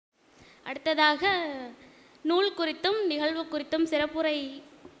அடுத்ததாக நூல் குறித்தும் நிகழ்வு குறித்தும்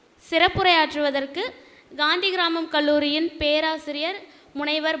சிறப்புரையாற்றுவதற்கு காந்தி கிராமம் கல்லூரியின் பேராசிரியர்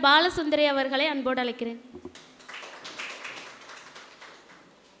முனைவர் பாலசுந்தரி அவர்களை அன்போடு அழைக்கிறேன்.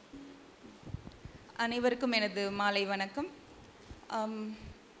 அனைவருக்கும் எனது மாலை வணக்கம்.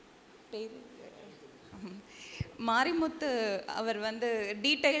 மாரிமுத்து அவர்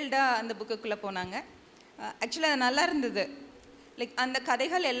டீட்டெயில்டாக அந்த புக்குக்குள்ளே போனாங்க. ஆக்சுவலாக அது நல்லா இருந்தது. லைக் அந்த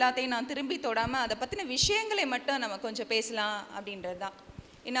கதைகள் எல்லாத்தையும் நான் திரும்பி தொடாமல் அதை பற்றின விஷயங்களை மட்டும் நம்ம கொஞ்சம் பேசலாம் அப்படின்றது தான்.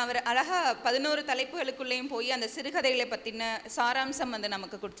 இன்னும் அவர் அழகாக 11 தலைப்புகளுக்குள்ளேயும் போய் அந்த சிறுகதைகளை பற்றின சாராம்சம்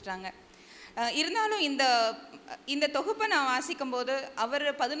நமக்கு கொடுத்துட்டாங்க. இருந்தாலும் இந்த தொகுப்பை நான் வாசிக்கும் போது அவர்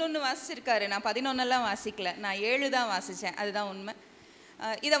 11 வாசிச்சிருக்காரு, நான் 11எல்லாம் வாசிக்கல, நான் 7 தான் வாசித்தேன். அதுதான் உண்மை.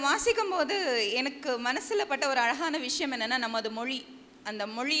 இதை வாசிக்கும் போது எனக்கு மனசில் பட்ட ஒரு அழகான விஷயம் என்னென்னா, நமது மொழி, அந்த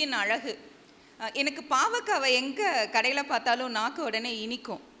மொழியின் அழகு. எனக்கு பாவக்காவை எங்கே கடையில் பார்த்தாலும் நாக்கு உடனே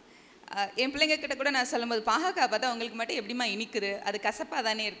இனிக்கும். என் பிள்ளைங்கக்கிட்ட கூட நான் சொல்லும்போது, பாகக்காய் பார்த்தா உங்களுக்கு மட்டும் எப்படிமா இனிக்குது, அது கசப்பாக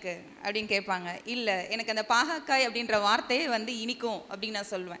தானே இருக்குது அப்படின்னு கேட்பாங்க. இல்லை, எனக்கு அந்த பாகக்காய் அப்படின்ற வார்த்தையே இனிக்கும் அப்படின்னு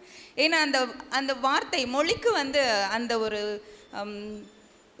நான் சொல்லுவேன். ஏன்னா அந்த வார்த்தை மொழிக்கு அந்த ஒரு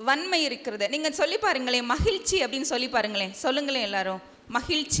வன்மை இருக்கிறது. நீங்கள் சொல்லி பாருங்களேன், மகிழ்ச்சி அப்படின்னு சொல்லி பாருங்களேன், சொல்லுங்களேன் எல்லாரும்,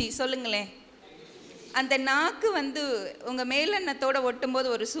 மகிழ்ச்சி சொல்லுங்களேன். அந்த நாக்கு உங்கள் மேலெண்ணத்தோடு ஒட்டும்போது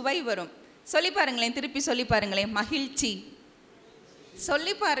ஒரு சுவை வரும். சொல்லி பாருங்களேன், திருப்பி சொல்லி பாருங்களேன், மகிழ்ச்சி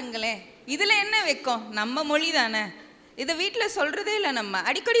சொல்லி பாருங்களேன். இதில் என்ன வைக்கும், நம்ம மொழி தானே. இதை வீட்டில் சொல்கிறதே இல்லை. நம்ம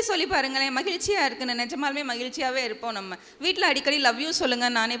அடிக்கடி சொல்லி பாருங்களேன், மகிழ்ச்சியாக இருக்குன்னு. நிஜமாலுமே மகிழ்ச்சியாகவே இருப்போம். நம்ம வீட்டில் அடிக்கடி லவ் யூ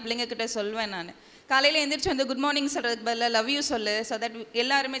சொல்லுங்கள், நானே பிள்ளைங்கக்கிட்ட சொல்வேன். நான் காலையில் எந்திரிச்சு குட் மார்னிங் சொல்கிறதுக்கு பதிலாக லவ் யூ சொல்லு, ஸோ தட்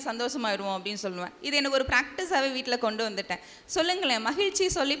எல்லாருமே சந்தோஷமாயிடுவோம் அப்படின்னு சொல்லுவேன். இது எனக்கு ஒரு ப்ராக்டிஸாகவே வீட்டில் கொண்டு வந்துட்டேன். சொல்லுங்களேன், மகிழ்ச்சி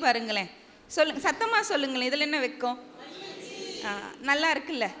சொல்லி பாருங்களேன், சத்தமாக சொல்லுங்களேன். இதில் என்ன வைக்கும், நல்லா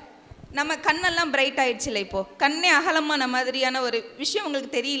இருக்குல்ல. நம்ம கண்ணெல்லாம் பிரைட் ஆகிடுச்சுல, இப்போது கண்ணே அகலமான மாதிரியான ஒரு விஷயம்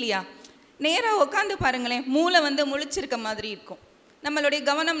உங்களுக்கு தெரியலையா? நேராக உட்காந்து பாருங்களேன், மூளை முழிச்சிருக்க மாதிரி இருக்கும். நம்மளுடைய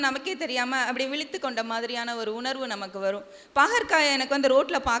கவனம் நமக்கே தெரியாமல் அப்படி விழித்து கொண்ட மாதிரியான ஒரு உணர்வு நமக்கு வரும். பாகற்காயை எனக்கு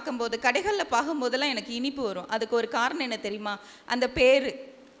ரோட்டில் பார்க்கும்போது, கடைகளில் பார்க்கும்போதெல்லாம் எனக்கு இனிப்பு வரும். அதுக்கு ஒரு காரணம் என்ன தெரியுமா? அந்த பேர்,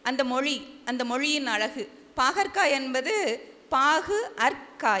 அந்த மொழி, அந்த மொழியின் அழகு. பாகற்காய் என்பது பாகு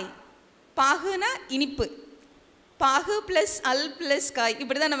அற்காய். பாகுனா இனிப்பு, பாகு ப்ளஸ் அல் ப்ளஸ் காய்,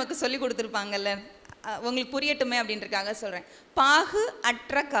 இப்படி தான் நமக்கு சொல்லி கொடுத்துருப்பாங்கல்ல. உங்களுக்கு புரியட்டுமே அப்படின்றக்காக சொல்கிறேன். பாகு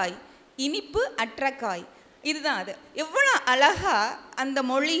அற்ற காய், இனிப்பு அற்ற காய், இதுதான் அது. எவ்வளோ அழகாக அந்த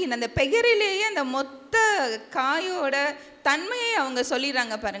மொழியின் அந்த பெயரிலேயே அந்த மொத்த காயோட தன்மையை அவங்க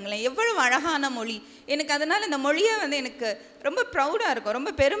சொல்லிடுறாங்க பாருங்களேன். எவ்வளவு அழகான மொழி. எனக்கு அதனால் இந்த மொழியை எனக்கு ரொம்ப ப்ரௌடாக இருக்கும்,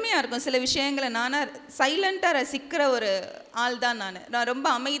 ரொம்ப பெருமையாக இருக்கும். சில விஷயங்களை நானாக சைலண்ட்டாக ரசிக்கிற ஒரு ஆள் தான் நான் ரொம்ப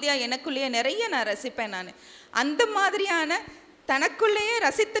அமைதியாக எனக்குள்ளேயே நிறைய நான் ரசிப்பேன். நான் அந்த மாதிரியான தனக்குள்ளேயே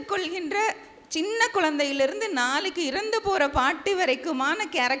ரசித்து கொள்கின்ற சின்ன குழந்தையிலிருந்து நாளைக்கு இறந்து போகிற பாட்டு வரைக்குமான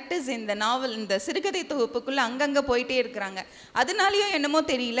கேரக்டர்ஸ் இந்த நாவல், இந்த சிறுகதை தொகுப்புக்குள்ளே அங்கங்கே போயிட்டே இருக்கிறாங்க. அதனாலேயும் என்னமோ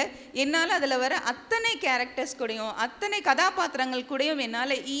தெரியல, என்னால் அதில் வர அத்தனை கேரக்டர்ஸ் கூடயும் அத்தனை கதாபாத்திரங்கள் கூடயும்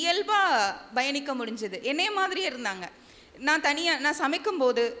என்னால் இயல்பாக பயணிக்க முடிஞ்சுது. என்னைய மாதிரியே இருந்தாங்க. நான்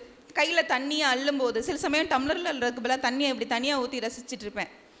சமைக்கும்போது கையில் தண்ணியை அள்ளும்போது சில சமயம் டம்ளரில் அள்ளுறதுக்கு பதிலாக தண்ணியை இப்படி தனியாக ஊற்றி ரசிச்சுட்டு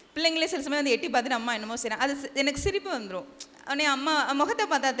இருப்பேன். பிள்ளைங்களே சில சமயம் எட்டி பார்த்துட்டு அம்மா என்னமோ செய்கிறேன், அது எனக்கு சிரிப்பு வந்துடும். உடனே அம்மா முகத்தை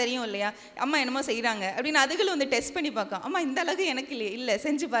பார்த்தா தெரியும் இல்லையா, அம்மா என்னமோ செய்கிறாங்க அப்படின்னு அதுகளும் டெஸ்ட் பண்ணி பார்க்கும். அம்மா இந்த அழகு எனக்கு இல்லை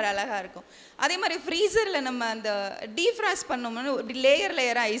செஞ்சு பாரு, அழகாக இருக்கும். அதே மாதிரி ஃப்ரீசரில் நம்ம அந்த டீஃப்ராஸ்ட் பண்ணோம்னு இப்படி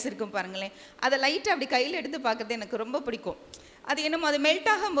லேயராக ஐஸ் இருக்கும் பாருங்களேன், அதை லைட்டாக அப்படி கையில் எடுத்து பார்க்குறது எனக்கு ரொம்ப பிடிக்கும். அது என்னமோ அது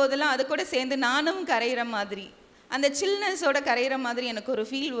மெல்ட் ஆகும் போதெல்லாம் அது கூட சேர்ந்து நானும் கரைகிற மாதிரி, அந்த சில்னஸோட கரைகிற மாதிரி எனக்கு ஒரு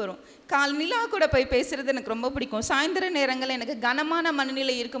ஃபீல் வரும். நிலா கூட போய் பேசுகிறது எனக்கு ரொம்ப பிடிக்கும். சாயந்தர நேரங்கள் எனக்கு கனமான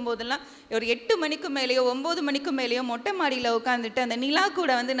மனநிலை இருக்கும்போதெல்லாம் ஒரு 8 மணிக்கு மேலேயோ 9 மணிக்கு மேலேயோ மொட்டை மாடியில் உட்காந்துட்டு அந்த நிலா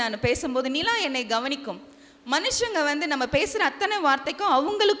கூட நான் பேசும்போது நிலா என்னை கவனிக்கும். மனுஷங்க நம்ம பேசுகிற அத்தனை வார்த்தைக்கும்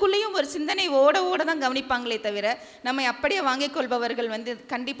அவங்களுக்குள்ளேயும் ஒரு சிந்தனை ஓட தான் கவனிப்பாங்களே தவிர நம்ம அப்படியே வாங்கிக் கொள்பவர்கள்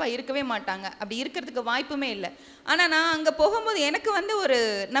கண்டிப்பாக இருக்கவே மாட்டாங்க. அப்படி இருக்கிறதுக்கு வாய்ப்புமே இல்லை. ஆனால் நான் அங்கே போகும்போது எனக்கு ஒரு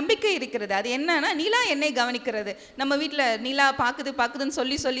நம்பிக்கை இருக்கிறது. அது என்னன்னா, நிலா என்னை கவனிக்கிறது. நம்ம வீட்டில் நிலா பார்க்குதுன்னு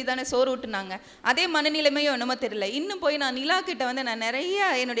சொல்லி தானே சோறு ஊட்டுனாங்க. அதே மனநிலைமையும் என்னமோ தெரியல. இன்னும் போய் நான் நிலா கிட்ட நான் நிறைய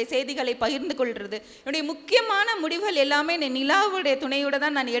என்னுடைய செய்திகளை பகிர்ந்து கொள்வது, என்னுடைய முக்கியமான முடிவுகள் எல்லாமே நிலாவுடைய துணையோடு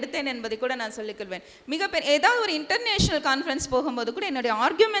தான் நான் எடுத்தேன் என்பதை கூட நான் சொல்லிக்கொள்வேன். மிகப்பெரிய ஏதாவது ஒரு இன்டர்நேஷ்னல் கான்ஃபரன்ஸ் போகும்போது கூட என்னுடைய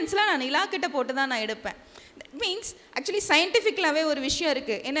ஆர்கியூமெண்ட்ஸ்லாம் நான் நிலா கிட்ட போட்டு தான் நான் எடுப்பேன். மீன்ஸ் ஆக்சுவலி சயின்டிஃபிக்கலாகவே ஒரு விஷயம்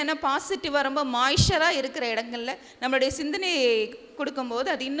இருக்குது. என்னென்னா, பாசிட்டிவாக ரொம்ப மாய்ஸ்சராக இருக்கிற இடங்களில் நம்மளுடைய சிந்தனையை கொடுக்கும்போது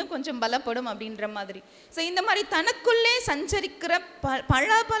அது இன்னும் கொஞ்சம் பலப்படும் அப்படின்ற மாதிரி. ஸோ இந்த மாதிரி தனக்குள்ளே சஞ்சரிக்கிற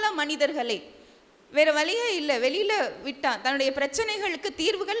பல மனிதர்களை வேறு வழியே இல்லை, வெளியில் விட்டால் தன்னுடைய பிரச்சனைகளுக்கு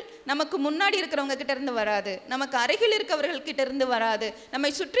தீர்வுகள் நமக்கு முன்னாடி இருக்கிறவங்க கிட்ட இருந்து வராது, நமக்கு அருகில் இருக்கவர்கள்கிட்ட இருந்து வராது,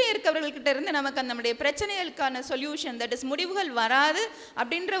 நம்மை சுற்றி இருக்கவர்கள்கிட்ட இருந்து நமக்கு நம்முடைய பிரச்சனைகளுக்கான சொல்யூஷன், தட் இஸ் முடிவுகள் வராது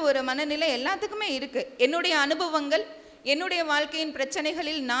அப்படின்ற ஒரு மனநிலை எல்லாத்துக்குமே இருக்குது. என்னுடைய அனுபவங்கள், என்னுடைய வாழ்க்கையின்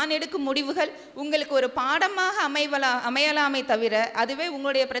பிரச்சனைகளில் நான் எடுக்கும் முடிவுகள் உங்களுக்கு ஒரு பாடமாக அமையலாமே தவிர அதுவே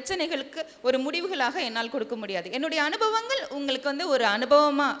உங்களுடைய பிரச்சனைகளுக்கு ஒரு முடிவுகளாக என்னால் கொடுக்க முடியாது. என்னுடைய அனுபவங்கள் உங்களுக்கு ஒரு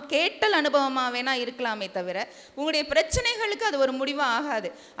அனுபவமாக, கேட்டல் அனுபவமாக வேணா இருக்கலாமே தவிர உங்களுடைய பிரச்சனைகளுக்கு அது ஒரு முடிவாக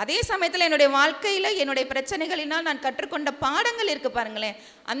ஆகாது. அதே சமயத்தில் என்னுடைய வாழ்க்கையில் என்னுடைய பிரச்சனைகளினால் நான் கற்றுக்கொண்ட பாடங்கள் இருக்குது பாருங்களேன்,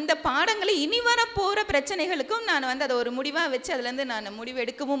 அந்த பாடங்களை இனி வர போகிற பிரச்சனைகளுக்கும் நான் அதை ஒரு முடிவாக வச்சு அதுலேருந்து நான் முடிவு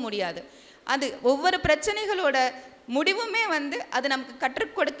எடுக்கவும் முடியாது. அது ஒவ்வொரு பிரச்சனைகளோட முடிவுமே அது நமக்கு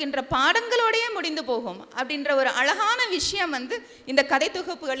கற்றுக் கொடுக்கின்ற பாடங்களோடையே முடிந்து போகும் அப்படின்ற ஒரு அழகான விஷயம் இந்த கதை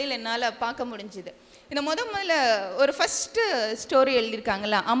தொகுப்புகளில் என்னால் பார்க்க முடிஞ்சுது. இந்த முதல்ல ஒரு ஃபஸ்ட்டு ஸ்டோரி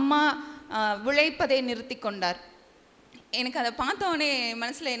எழுதியிருக்காங்களா, அம்மா உழைப்பதை நிறுத்தி கொண்டார். எனக்கு அதை பார்த்தோன்னே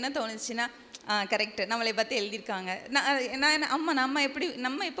மனசில் என்ன தோணுச்சுன்னா, கரெக்டு, நம்மளை பற்றி எழுதியிருக்காங்க.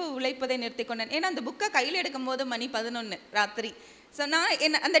 நம்ம எப்போ உழைப்பதை நிறுத்தி கொண்டேன். ஏன்னா அந்த புக்கை கையில் எடுக்கும் போது மணி 11 ராத்திரி. ஸோ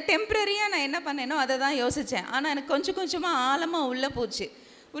நான் அந்த டெம்ப்ரரியாக நான் என்ன பண்ணேனோ அதை தான் யோசித்தேன். ஆனால் எனக்கு கொஞ்சம் கொஞ்சமாக ஆழமாக உள்ளே போச்சு.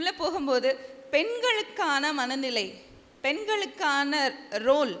 உள்ளே போகும்போது பெண்களுக்கான மனநிலை, பெண்களுக்கான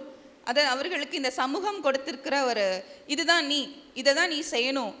ரோல், அதை அவர்களுக்கு இந்த சமூகம் கொடுத்திருக்கிற ஒரு இதுதான் நீ, இதை தான் நீ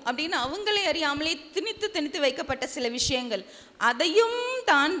செய்யணும் அப்படின்னு அவங்களே அறியாமலே திணித்து வைக்கப்பட்ட சில விஷயங்கள், அதையும்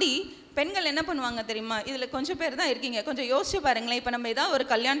தாண்டி பெண்கள் என்ன பண்ணுவாங்க தெரியுமா? இதில் கொஞ்சம் பேர் தான் இருக்கீங்க, கொஞ்சம் யோசிச்சு பாருங்களேன். இப்போ நம்ம ஏதாவது ஒரு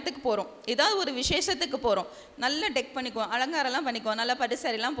கல்யாணத்துக்கு போகிறோம், ஏதாவது ஒரு விசேஷத்துக்கு போகிறோம், நல்லா டெக் பண்ணிக்குவோம், அலங்காரம்லாம் பண்ணிக்குவோம், நல்லா பட்டு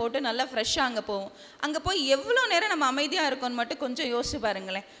சாரிலாம் போட்டு நல்லா ஃப்ரெஷ்ஷாக அங்கே போவோம். அங்கே போய் எவ்வளோ நேரம் நம்ம அமைதியாக இருக்கோன்னு மட்டும் கொஞ்சம் யோசிச்சு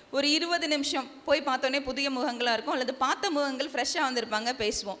பாருங்களேன். ஒரு 20 நிமிஷம் போய் பார்த்தோன்னே புதிய முகங்களாக இருக்கும், அல்லது பார்த்த முகங்கள் ஃப்ரெஷ்ஷாக வந்திருப்பாங்க,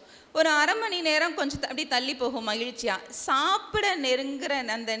 பேசுவோம். ஒரு அரை மணி நேரம் கொஞ்சம் அப்படி தள்ளி போகும் மகிழ்ச்சியாக. சாப்பிட நெருங்குற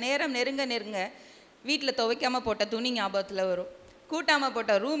அந்த நேரம் நெருங்க வீட்டில் துவைக்காமல் போட்ட துணி ஞாபகத்தில் வரும், கூட்டாமல்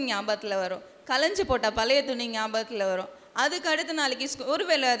போட்ட ரூம் ஞாபகத்தில் வரும், கலைஞ்சு போட்ட பழைய துணி ஞாபகத்தில் வரும். அதுக்கு அடுத்து நாளைக்கு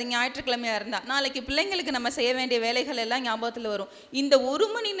ஒருவேளை அது ஞாயிற்றுக்கிழமையாக இருந்தால் நாளைக்கு பிள்ளைங்களுக்கு நம்ம செய்ய வேண்டிய வேலைகள் எல்லாம் ஞாபகத்தில் வரும். இந்த 1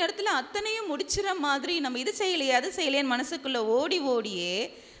 மணி நேரத்தில் அத்தனையும் முடிச்சிட மாதிரி நம்ம இது செய்யலையே அது செய்யலையேன்னு மனசுக்குள்ளே ஓடியே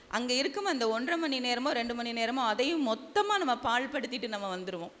அங்கே இருக்கும் அந்த 1.5 மணி நேரமோ 2 மணி நேரமோ அதையும் மொத்தமாக நம்ம பாழ்படுத்திட்டு நம்ம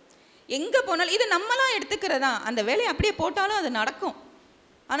வந்துடுவோம். எங்கே போனாலும் இது நம்மளாம் எடுத்துக்கிறதா, அந்த வேலையை அப்படியே போட்டாலும் அது நடக்கும்.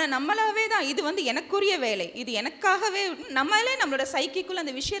 ஆனால் நம்மளாவே தான் இது எனக்குரிய வேலை, இது எனக்காகவே, நம்மளே நம்மளோட சைக்கிக்குள்ள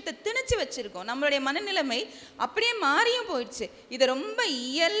அந்த விஷயத்தை திணிச்சு வச்சுருக்கோம். நம்மளுடைய மனநிலைமை அப்படியே மாறியும் போயிடுச்சு. இது ரொம்ப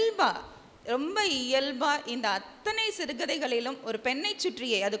இயல்பாக இந்த அத்தனை சிறுகதைகளிலும் ஒரு பெண்ணை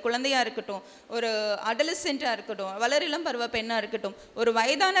சுற்றியே, அது குழந்தையாக இருக்கட்டும், ஒரு அடலசென்ட்டாக இருக்கட்டும், வளரிளம் பருவ பெண்ணாக இருக்கட்டும், ஒரு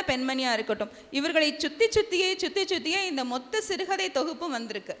வயதான பெண்மணியாக இருக்கட்டும், இவர்களை சுற்றியே இந்த மொத்த சிறுகதை தொகுப்பும்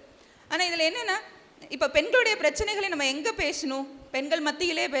வந்திருக்கு. ஆனால் இதில் என்னென்னா, இப்போ பெண்களுடைய பிரச்சனைகளை நம்ம எங்கே பேசணும்? பெண்கள்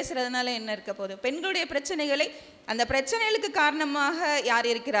மத்தியிலே பேசுகிறதுனால என்ன இருக்க போகுது? பெண்களுடைய பிரச்சனைகளை, அந்த பிரச்சனைகளுக்கு காரணமாக யார்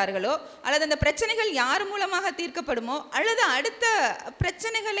இருக்கிறார்களோ, அல்லது அந்த பிரச்சனைகள் யார் மூலமாக தீர்க்கப்படுமோ, அல்லது அடுத்த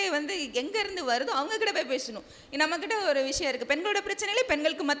பிரச்சனைகளை எங்கேருந்து வருதோ அவங்கக்கிட்ட போய் பேசணும். நம்மக்கிட்ட ஒரு விஷயம் இருக்குது, பெண்களோட பிரச்சனைகளை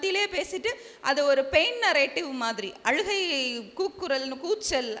பெண்களுக்கு மத்தியிலே பேசிட்டு அது ஒரு பெயின் நரேட்டிவ் மாதிரி, அழுகை, கூக்குரல்,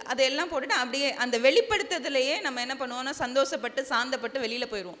 கூச்சல் அதையெல்லாம் போட்டுட்டு அப்படியே அந்த வெளிப்படுத்துறதுலையே நம்ம என்ன பண்ணுவோம்னா சந்தோஷப்பட்டு சாந்தப்பட்டு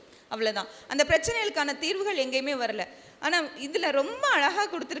வெளியில் போயிடுவோம். அவ்வளோதான். அந்த பிரச்சனைகளுக்கான தீர்வுகள் எங்கேயுமே வரல. ஆனால் இதில் ரொம்ப அழகாக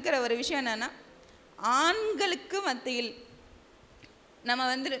கொடுத்துருக்கிற ஒரு விஷயம் என்னென்னா, ஆண்களுக்கு மத்தியில்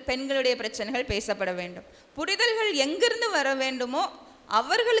நம்ம பெண்களுடைய பிரச்சனைகள் பேசப்பட வேண்டும். புரிதல்கள் எங்கிருந்து வர வேண்டுமோ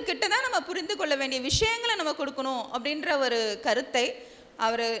அவர்களுக்கிட்ட தான் நம்ம புரிந்து கொள்ள வேண்டிய விஷயங்களை நம்ம கொடுக்கணும் அப்படின்ற ஒரு கருத்தை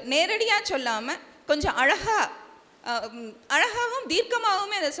அவர் நேரடியாக சொல்லாமல் கொஞ்சம் அழகாகவும்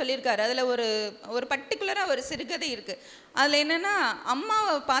தீர்க்கமாகவுமே அதை சொல்லியிருக்காரு. அதில் ஒரு பர்டிகுலராக ஒரு சிறுகதை இருக்குது. அதில் என்னென்னா,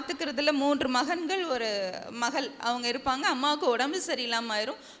 அம்மாவை பார்த்துக்கிறதுல 3 மகன்கள் ஒரு மகள் அவங்க இருப்பாங்க. அம்மாவுக்கு உடம்பு சரியில்லாமல்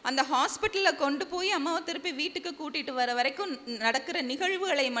ஆயிரும். அந்த ஹாஸ்பிட்டலில் கொண்டு போய் அம்மாவை திருப்பி வீட்டுக்கு கூட்டிகிட்டு வர வரைக்கும் நடக்கிற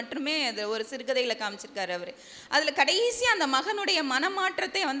நிகழ்வுகளை மட்டுமே அது ஒரு சிறுகதையில் காமிச்சிருக்காரு அவர். அதில் கடைசியாக அந்த மகனுடைய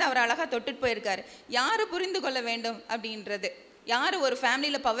மனமாற்றத்தை அவர் அழகாக தொட்டுட்டு போயிருக்காரு. யார் புரிந்து கொள்ள வேண்டும் அப்படின்றது, யார் ஒரு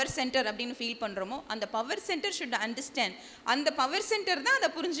ஃபேமிலியில் பவர் சென்டர் அப்படின்னு ஃபீல் பண்ணுறோமோ அந்த பவர் சென்டர் ஷுட் அண்டர்ஸ்டாண்ட், அந்த பவர் சென்டர் தான் அதை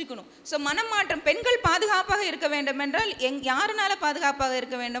புரிஞ்சுக்கணும். ஸோ மனமாற்றம், பெண்கள் பாதுகாப்பாக இருக்க வேண்டும் என்றால் யாருனால பாதுகாப்பாக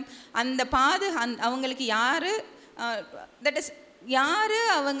இருக்க வேண்டும்? அந்த அவங்களுக்கு யார்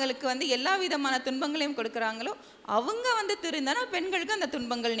அவங்களுக்கு எல்லா விதமான துன்பங்களையும் கொடுக்குறாங்களோ அவங்க திருந்தானா பெண்களுக்கு அந்த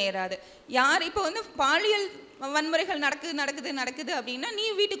துன்பங்கள் நேராது. யார் இப்போ பாலியல் வன்முறைகள் நடக்குது அப்படின்னா நீ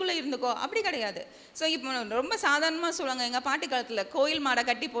வீட்டுக்குள்ளே இருந்துக்கோ, அப்படி கிடையாது. ஸோ இப்போ ரொம்ப சாதாரணமாக சொல்லுவாங்க, எங்கள் பாட்டி காலத்தில் கோயில் மாடை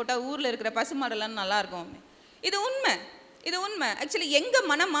கட்டி போட்டால் ஊரில் இருக்கிற பசு மாடெல்லாம் நல்லாயிருக்கும். இது உண்மை. ஆக்சுவலி எங்கே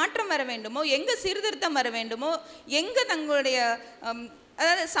மனமாற்றம் வர வேண்டுமோ, எங்கே சீர்திருத்தம் வர வேண்டுமோ, எங்கே தங்களுடைய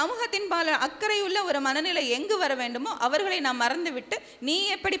அதாவது சமூகத்தின் பால அக்கறை உள்ள ஒரு மனநிலை எங்கு வர வேண்டுமோ அவர்களை நாம் மறந்து விட்டு நீ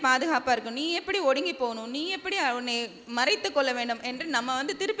எப்படி பாதுகாப்பாக இருக்கும், நீ எப்படி ஒடுங்கி போகணும், நீ எப்படி உன்னை மறைத்து கொள்ள வேண்டும் என்று நம்ம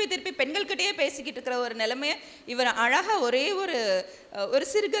வந்து திருப்பி திருப்பி பெண்கள்கிட்டயே பேசிக்கிட்டு இருக்கிற ஒரு நிலைமையை இவர் அழகாக ஒரே ஒரு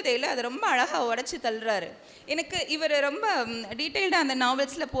சிறுகதையில் அதை ரொம்ப அழகாக உடச்சி தள்ளுறாரு. எனக்கு இவர் ரொம்ப டீட்டெயில்டாக அந்த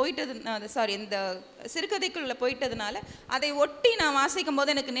நாவல்ஸில் போயிட்டது இந்த சிறுகதைக்குள்ளே போயிட்டதுனால அதை ஒட்டி நான் வாசிக்கும்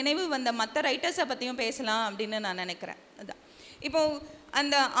போது எனக்கு நினைவு வந்த மற்ற ரைட்டர்ஸை பற்றியும் பேசலாம் அப்படின்னு நான் நினைக்கிறேன். அதுதான் இப்போது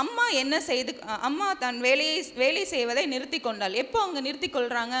அந்த அம்மா என்ன செய்து அம்மா தன் வேலை செய்வதை நிறுத்தி கொண்டாள். எப்போ அவங்க நிறுத்தி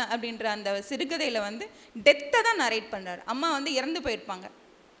கொள்கிறாங்க அப்படின்ற அந்த சிறுகதையில் வந்து டெத்தை தான் நரேட் பண்ணுறாரு. அம்மா வந்து இறந்து போயிருப்பாங்க.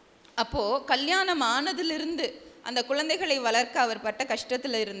 அப்போது கல்யாணம் ஆனதுலேருந்து அந்த குழந்தைகளை வளர்க்க அவர் பட்ட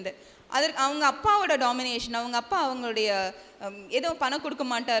கஷ்டத்தில் இருந்து அதற்கு அவங்க அப்பாவோட டாமினேஷன், அவங்க அப்பா அவங்களுடைய ஏதோ பணம் கொடுக்க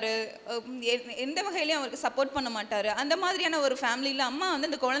மாட்டார், எந்த வகையிலையும் அவருக்கு சப்போர்ட் பண்ண மாட்டார். அந்த மாதிரியான ஒரு ஃபேமிலியில் அம்மா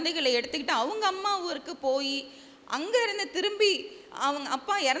வந்து அந்த குழந்தைகளை எடுத்துக்கிட்டு அவங்க அம்மா ஊருக்கு போய் அங்கே இருந்து திரும்பி அவங்க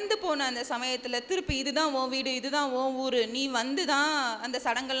அப்பா இறந்து போன அந்த சமயத்தில் திருப்பி இதுதான் உன் வீடு, இதுதான் உன் ஊர், நீ வந்து தான் அந்த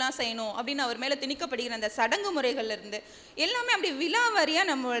சடங்கெல்லாம் செய்யணும் அப்படின்னு அவர் மேலே திணிக்கப்படுகிற அந்த சடங்கு முறைகள்லேருந்து எல்லாமே அப்படி விலாவாரியாக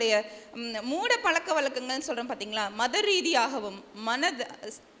நம்மளுடைய மூட பழக்க வழக்கங்கள்னு சொல்கிறோம் பார்த்தீங்களா, மத ரீதியாகவும்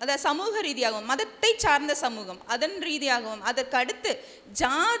அதாவது சமூக ரீதியாகவும் மதத்தை சார்ந்த சமூகம், அதன் ரீதியாகவும் அதற்கு அடுத்து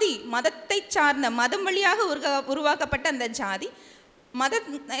ஜாதி, மதத்தை சார்ந்த மதம் வழியாக உருவாக்கப்பட்ட அந்த ஜாதி,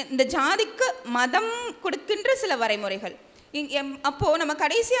 இந்த ஜாதிக்கு மதம் கொடுக்கின்ற சில வரைமுறைகள். அப்போது நம்ம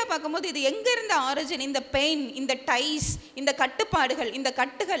கடைசியாக பார்க்கும்போது இது எங்கேருந்து ஆரிஜின், இந்த பெயின், இந்த டைஸ், இந்த கட்டுப்பாடுகள், இந்த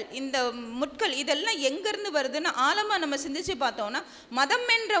கட்டுகள், இந்த முட்கள் இதெல்லாம் எங்கேருந்து வருதுன்னு ஆழமாக நம்ம சிந்திச்சு பார்த்தோன்னா மதம்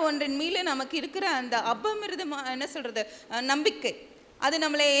என்ற ஒன்றின் மீது நமக்கு இருக்கிற அந்த அபமிருதமாக என்ன சொல்கிறது நம்பிக்கை, அது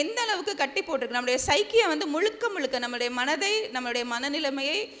நம்மளை எந்த அளவுக்கு கட்டி போட்டிருக்கு. நம்மளுடைய சைக்கியை வந்து முழுக்க நம்மளுடைய மனதை, நம்மளுடைய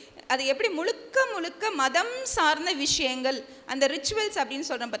மனநிலைமையை அது எப்படி முழுக்க மதம் சார்ந்த விஷயங்கள், அந்த ரிச்சுவல்ஸ் அப்படின்னு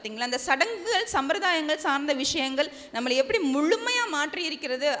சொல்கிறோம் பார்த்தீங்களா, அந்த சடங்குகள் சம்பிரதாயங்கள் சார்ந்த விஷயங்கள் நம்மளை எப்படி முழுமையாக மாற்றி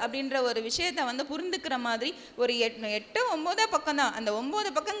இருக்கிறது அப்படின்ற ஒரு விஷயத்தை வந்து புரிந்துக்கிற மாதிரி ஒரு 8-9 பக்கம் தான். அந்த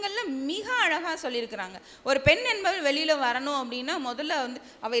 9 பக்கங்களில் மிக அழகாக சொல்லியிருக்கிறாங்க. ஒரு பெண் என்பவள் வெளியில் வரணும் அப்படின்னா முதல்ல வந்து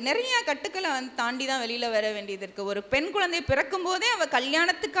அவை நிறைய கட்டுக்களை வந்து தாண்டி தான் வெளியில் வர வேண்டியது இருக்குது. ஒரு பெண் குழந்தை பிறக்கும் போதே அவள்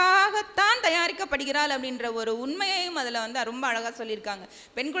கல்யாணத்துக்காகத்தான் தயாரிக்கப்படுகிறாள் அப்படின்ற ஒரு உண்மையையும் அதில் வந்து ரொம்ப அழகாக சொல்லியிருக்காங்க.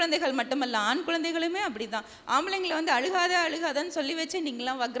 பெண் குழந்தைகள் மட்டுமல்ல, ஆண் குழந்தைகளுமே அப்படி தான். ஆம்பளைங்களை வந்து அழுகாதன்னு சொல்லி வச்சு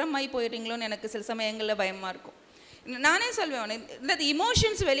நீங்களாம் வக்ரமாகி போயிடுறீங்களோன்னு எனக்கு சில சமயங்களில் பயமாக இருக்கும். நானே சொல்வேன், இந்த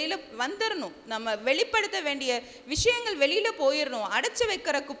இமோஷன்ஸ் வெளியில் வந்துடணும், நம்ம வெளிப்படுத்த வேண்டிய விஷயங்கள் வெளியில் போயிடணும். அடைச்சி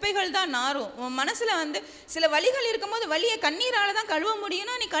வைக்கிற குப்பைகள் தான் நாரும். உன் மனசில் வந்து சில வலிகள் இருக்கும்போது வலியை கண்ணீரால் தான் கழுவ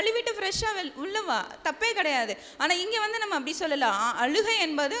முடியும்னா நீ கழுவிட்டு ஃப்ரெஷ்ஷாக உள்ளவா, தப்பே கிடையாது. ஆனால் இங்கே வந்து நம்ம அப்படி சொல்லலாம், அழுகை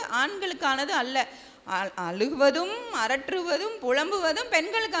என்பது ஆண்களுக்கானது அல்ல, அழுகுவதும் அரற்றுவதும் புலம்புவதும்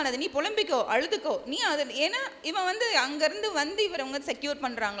பெண்களுக்கானது. நீ புலம்பிக்கோ, அழுதுக்கோ, நீ அது ஏன்னா இவன் வந்து அங்கேருந்து வந்து இவங்க செக்யூர்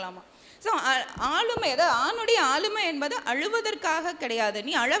பண்ணுறாங்களாமா. ஸோ ஆளுமை, அதாவது ஆணுடைய ஆளுமை என்பது அழுவதற்காக கிடையாது,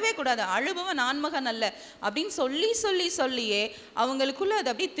 நீ அழவே கூடாது, அழுபவன் ஆண்மகன் அல்ல அப்படின்னு சொல்லியே அவங்களுக்குள்ள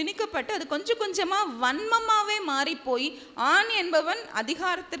அது அப்படியே திணிக்கப்பட்டு அது கொஞ்சம் கொஞ்சமாக வன்மமாகவே மாறி போய் ஆண் என்பவன்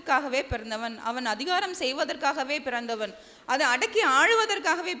அதிகாரத்திற்காகவே பிறந்தவன், அவன் அதிகாரம் செய்வதற்காகவே பிறந்தவன், அதை அடக்கி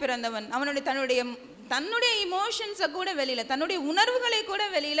ஆளுவதற்காகவே பிறந்தவன், தன்னுடைய இமோஷன்ஸை கூட வெளியில், தன்னுடைய உணர்வுகளை கூட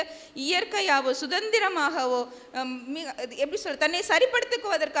வெளியில் இயற்கையாகவோ சுதந்திரமாகவோ எப்படி தன்னை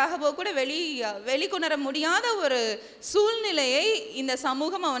சரிப்படுத்திக்குவதற்காகவோ கூட வெளிக்கொணர முடியாத ஒரு சூழ்நிலையை இந்த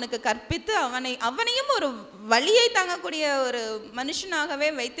சமூகம் அவனுக்கு கற்பித்து அவனையும் ஒரு வலியை தாங்கக்கூடிய ஒரு மனுஷனாகவே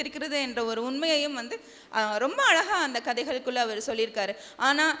வைத்திருக்கிறது என்ற ஒரு உண்மையையும் வந்து ரொம்ப அழகாக அந்த கதைகளுக்குள்ளே அவர் சொல்லியிருக்காரு.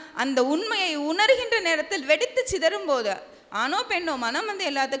 ஆனால் அந்த உண்மையை உணர்கின்ற நேரத்தில் வெடித்து சிதறும் போது, ஆணோ பெண்ணோ மனம் வந்து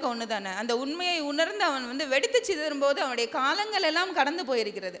எல்லாத்துக்கும் ஒன்று தானே, அந்த உண்மையை உணர்ந்து அவன் வந்து வெடித்து சிதறும்போது அவனுடைய காலங்கள் எல்லாம் கடந்து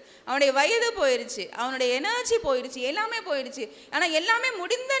போயிருக்கிறது, அவனுடைய வயது போயிடுச்சு, அவனுடைய எனர்ஜி போயிடுச்சு, எல்லாமே போயிடுச்சு. ஆனால் எல்லாமே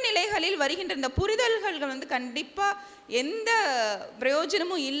முடிந்த நிலைகளில் வருகின்ற இந்த புரிதல்கள் வந்து கண்டிப்பாக எந்த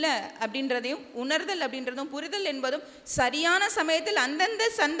பிரயோஜனமும் இல்லை அப்படின்றதையும் உணர்தல் அப்படின்றதும் புரிதல் என்பதும் சரியான சமயத்தில் அந்தந்த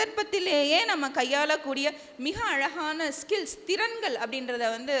சந்தர்ப்பத்திலேயே நம்ம கையாளக்கூடிய மிக அழகான ஸ்கில்ஸ், திறன்கள் அப்படின்றத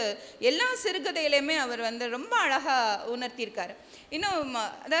வந்து எல்லா சிறுகதையிலையுமே அவர் வந்து ரொம்ப அழகாக உணர்த்தியிருக்காரு. இன்னும்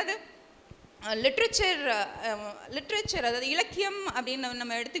அதாவது லிட்ரேச்சர் அதாவது இலக்கியம் அப்படின்னு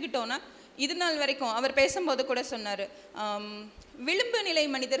நம்ம எடுத்துக்கிட்டோன்னா இது நாள் வரைக்கும் அவர் பேசும்போது கூட சொன்னார், விளிம்பு நிலை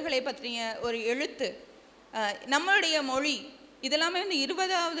மனிதர்களை பற்றிய ஒரு எழுத்து, நம்மளுடைய மொழி இதெல்லாமே வந்து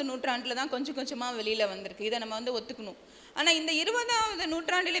 20வது நூற்றாண்டில் தான் கொஞ்சம் கொஞ்சமாக வெளியில் வந்திருக்கு. இதை நம்ம வந்து ஒத்துக்கணும். ஆனால் இந்த 20வது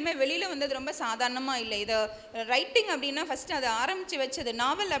நூற்றாண்டிலையுமே வெளியில் வந்தது ரொம்ப சாதாரணமாக இல்லை. இதை ரைட்டிங் அப்படின்னா ஃபஸ்ட்டு அதை ஆரம்பித்து வச்சது,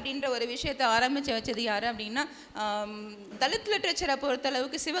 நாவல் அப்படின்ற ஒரு விஷயத்தை ஆரம்பித்து வச்சது யார் அப்படின்னா தலித் லிட்ரேச்சரை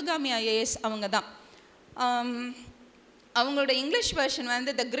பொறுத்தளவுக்கு சிவகாமி ஐஏஎஸ் அவங்க தான். அவங்களோட இங்கிலீஷ் வெர்ஷன்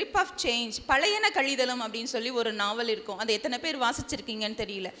வந்து த கிரிப் ஆஃப் சேஞ்ச், பழையன கழிதலும் அப்படின்னு சொல்லி ஒரு நாவல் இருக்கும். அது எத்தனை பேர் வாசிச்சிருக்கீங்கன்னு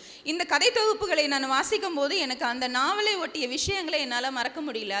தெரியல. இந்த கதை தொகுப்புகளை நான் வாசிக்கும் போது எனக்கு அந்த நாவலை ஒட்டிய விஷயங்களை என்னால் மறக்க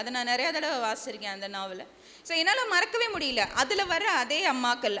முடியல. அதை நான் நிறையா தடவை வாசிச்சிருக்கேன் அந்த நாவலை. ஸோ என்னால் மறக்கவே முடியல. அதில் வர அதே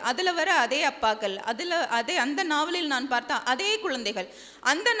அம்மாக்கள், அதில் வர அதே அப்பாக்கள், அந்த நாவலில் நான் பார்த்தா அதே குழந்தைகள்,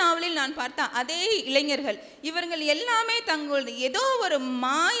 அந்த நாவலில் நான் பார்த்தா அதே இளைஞர்கள், இவர்கள் எல்லாமே தங்களது ஏதோ ஒரு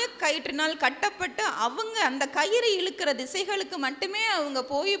மாய கயிற்றினால் கட்டப்பட்டு அவங்க அந்த கயிறு இழுக்கிற திசைகளுக்கு மட்டுமே அவங்க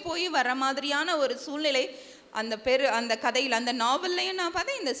போய் வர மாதிரியான ஒரு சூழ்நிலை அந்த கதையில், அந்த நாவல்லையும் நான்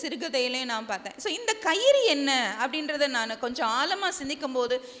பார்த்தேன், இந்த சிறுகதையிலையும் நான் பார்த்தேன். ஸோ இந்த கயிறு என்ன அப்படின்றத நான் கொஞ்சம் ஆழமாக சிந்திக்கும்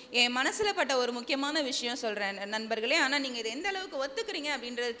போது என் மனசில் பட்ட ஒரு முக்கியமான விஷயம் சொல்கிறேன் நண்பர்களே. ஆனால் நீங்கள் இதை எந்த அளவுக்கு ஒத்துக்கிறீங்க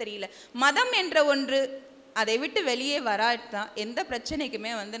அப்படின்றது தெரியல. மதம் என்ற ஒன்று அதை விட்டு வெளியே வராதான் எந்த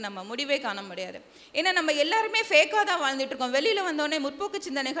பிரச்சனைக்குமே வந்து நம்ம முடிவே காண முடியாது. ஏன்னா நம்ம எல்லாருமே ஃபேக்காக தான் வாழ்ந்துட்டு இருக்கோம். வெளியில் வந்தோடனே முற்போக்கு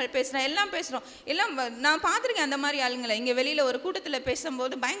சிந்தனைகள் பேசுகிறோம், எல்லாம் பேசுகிறோம். எல்லாம் நான் பார்த்துருக்கேன் அந்த மாதிரி ஆளுங்களை. இங்கே வெளியில் ஒரு கூட்டத்தில்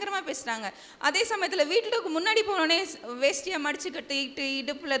பேசும்போது பயங்கரமாக பேசுகிறாங்க. அதே சமயத்தில் வீட்டுக்கு முன்னாடி போனோடனே வேஷ்டியாக மடிச்சு கட்டிக்கிட்டு,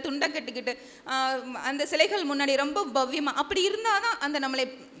 இடுப்பில் துண்டை கட்டிக்கிட்டு, அந்த சிலைகள் முன்னாடி ரொம்ப பவ்யமாக அப்படி இருந்தால் தான் அந்த நம்மளை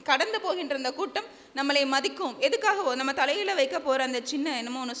கடந்து போகின்ற அந்த கூட்டம் நம்மளை மதிக்கும். எதுக்காகவோ நம்ம தலையில் வைக்க போகிற அந்த சின்ன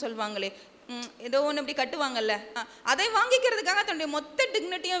என்னமோ ஒன்று சொல்லுவாங்களே, ஏதோ ஒன்று இப்படி கட்டுவாங்கல்ல, அதை வாங்கிக்கிறதுக்காக தன்னுடைய மொத்த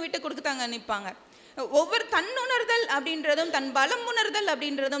டிக்னிட்டியும் விட்டு கொடுத்தாங்க நிற்பாங்க. ஒவ்வொரு தன்னுணர்தல் அப்படின்றதும், தன் பலம் உணர்தல்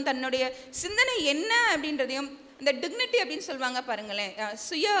அப்படின்றதும், தன்னுடைய சிந்தனை என்ன அப்படின்றதையும், இந்த டிக்னிட்டி அப்படின்னு சொல்லுவாங்க பாருங்களேன்,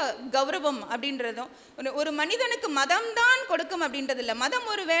 சுய கௌரவம் அப்படின்றதும் ஒரு மனிதனுக்கு மதம் தான் கொடுக்கும் அப்படின்றது இல்லை.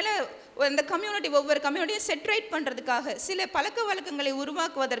 மதம் ஒரு வேளை இந்த கம்யூனிட்டி, ஒவ்வொரு கம்யூனிட்டியும் செட்ரைட் பண்ணுறதுக்காக, சில பழக்க வழக்கங்களை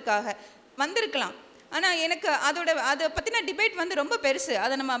உருவாக்குவதற்காக வந்திருக்கலாம். ஆனால் எனக்கு அதை பற்றின டிபேட் வந்து ரொம்ப பெருசு,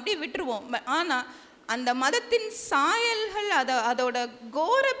 அதை நம்ம அப்படியே விட்டுருவோம். ஆனால் அந்த மதத்தின் சாயல்கள், அதோட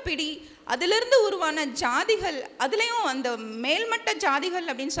கோரப்பிடி, அதிலிருந்து உருவான ஜாதிகள், அதுலேயும் அந்த மேல்மட்ட ஜாதிகள்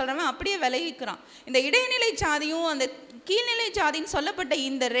அப்படின்னு சொல்கிறவன் அப்படியே விலகிக்கிறான். இந்த இடைநிலை ஜாதியும் அந்த கீழ்நிலை ஜாதின்னு சொல்லப்பட்ட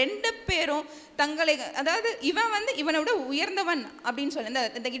இந்த 2 பேரும் தங்களை, அதாவது இவன் வந்து இவனை விட உயர்ந்தவன் அப்படின்னு சொல்லி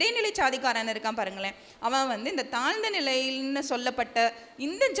இந்த இடைநிலை ஜாதிக்காரன் இருக்கான் பாருங்களேன், அவன் வந்து இந்த தாழ்ந்த நிலையில்னு சொல்லப்பட்ட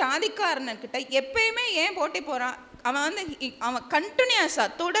இந்த ஜாதிக்காரன்கிட்ட எப்பயுமே ஏன் போட்டி போகிறான், அவன்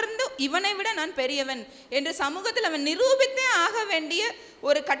கண்டினியூஸாக தொடர்ந்து இவனை விட நான் பெரியவன் என்று சமூகத்தில் அவன் நிரூபித்தே ஆக வேண்டிய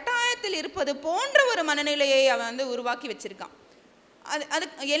ஒரு கட்டாயத்தில் இருப்பது போன்ற ஒரு மனநிலையை அவன் வந்து உருவாக்கி வச்சிருக்கான். அது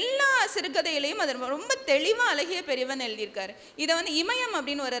எல்லா சிறுகதையிலையும் அது ரொம்ப தெளிவாக அழகிய பெரியவன் எழுதியிருக்காரு. இதை வந்து இமயம்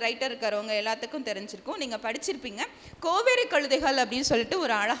அப்படின்னு ஒரு ரைட்டர் இருக்கார், அவங்க எல்லாத்துக்கும் தெரிஞ்சிருக்கும், நீங்கள் படிச்சிருப்பீங்க. கோவேரி கழுதைகள் அப்படின்னு சொல்லிட்டு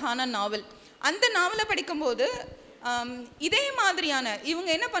ஒரு அழகான நாவல். அந்த நாவலை படிக்கும்போது இதே மாதிரியான இவங்க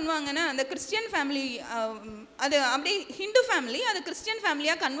என்ன பண்ணுவாங்கன்னா, அந்த கிறிஸ்டியன் ஃபேமிலி, அது அப்படியே ஹிந்து ஃபேமிலி, அது கிறிஸ்டியன்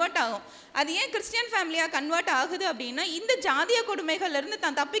ஃபேமிலியாக கன்வெர்ட் ஆகும். அது ஏன் கிறிஸ்டியன் ஃபேமிலியாக கன்வெர்ட் ஆகுது அப்படின்னா, இந்த ஜாதிய கொடுமைகள்லேருந்து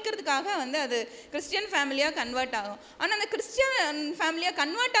தான் தப்பிக்கிறதுக்காக வந்து அது கிறிஸ்டியன் ஃபேமிலியாக கன்வெர்ட் ஆகும். ஆனால் அந்த கிறிஸ்டியன் ஃபேமிலியாக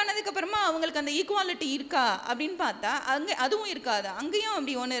கன்வெர்ட் ஆனதுக்கப்புறமா அவங்களுக்கு அந்த ஈக்குவாலிட்டி இருக்கா அப்படின்னு பார்த்தா அங்கே அதுவும் இருக்காது, அங்கேயும்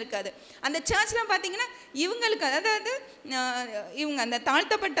அப்படி ஒன்றும் இருக்காது. அந்த சர்ச்லாம் பார்த்தீங்கன்னா இவங்களுக்கு, அதாவது இவங்க அந்த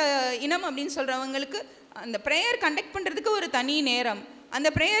தாழ்த்தப்பட்ட இனம் அப்படின்னு சொல்கிறவங்களுக்கு அந்த ப்ரேயர் கண்டக்ட் பண்ணுறதுக்கு ஒரு தனி நேரம், அந்த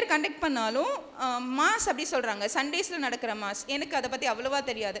ப்ரேயர் கண்டக்ட் பண்ணாலும் மாஸ் அப்படி சொல்கிறாங்க, சண்டேஸில் நடக்கிற மாஸ். எனக்கு அதை பற்றி அவ்வளோவா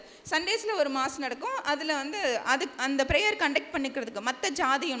தெரியாது. சண்டேஸில் ஒரு மாஸ் நடக்கும், அதில் வந்து அந்த ப்ரேயர் கண்டக்ட் பண்ணிக்கிறதுக்கு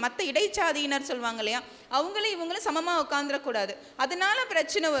மற்ற இடைச்சாதியினர் சொல்லுவாங்க இல்லையா, அவங்களும் இவங்களும் சமமாக உட்காந்துடக்கூடாது, அதனால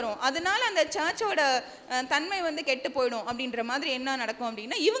பிரச்சனை வரும், அதனால அந்த சர்ச்சோட தன்மை வந்து கெட்டு போயிடும் அப்படின்ற மாதிரி என்ன நடக்கும்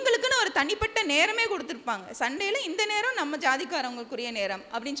அப்படின்னா, இவங்களுக்குன்னு ஒரு தனிப்பட்ட நேரமே கொடுத்துருப்பாங்க. சண்டேல இந்த நேரம் நம்ம ஜாதிக்காரவங்களுக்குரிய நேரம்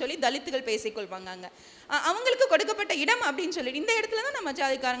அப்படின்னு சொல்லி தலித்துகள் பேசிக்கொள்வாங்க. அங்கே அவங்களுக்கு கொடுக்கப்பட்ட இடம் அப்படின்னு சொல்லி இந்த இடத்துல தான் நம்ம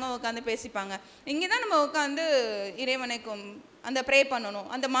ஜாதிக்காரங்க உட்காந்து பேசிப்பாங்க. இங்கே தான் நம்ம உட்காந்து இறைவனைக்கும் அந்த ப்ரே பண்ணணும்,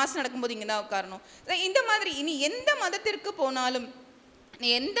 அந்த மாஸ் நடக்கும்போது இங்கே தான் உட்காரணும். இந்த மாதிரி இனி எந்த மதத்திற்கு போனாலும், நீ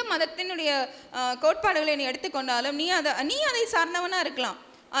எந்த மதத்தினுடைய கோட்பாடுகளை நீ எடுத்துக்கொண்டாலும் நீ அதை சார்ந்தவனாக இருக்கலாம்.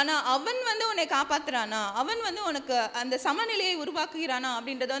 ஆனால் அவன் வந்து உன்னை காப்பாற்றுறானா, அவன் வந்து உனக்கு அந்த சமநிலையை உருவாக்குகிறானா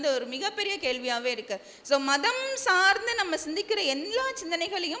அப்படின்றது வந்து ஒரு மிகப்பெரிய கேள்வியாகவே இருக்குது. ஸோ மதம் சார்ந்து நம்ம சிந்திக்கிற எல்லா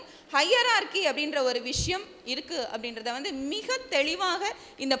சிந்தனைகளையும் ஹையரார்கி அப்படின்ற ஒரு விஷயம் இருக்குது அப்படின்றத வந்து மிக தெளிவாக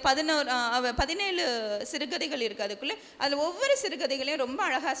இந்த 17 சிறுகதைகள் இருக்குது. அதுக்குள்ளே அதில் ஒவ்வொரு சிறுகதைகளையும் ரொம்ப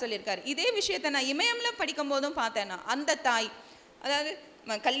அழகாக சொல்லியிருக்காரு. இதே விஷயத்தை நான் இமயமில் படிக்கும் போதும் பார்த்தேன்னா, அந்த தாய், அதாவது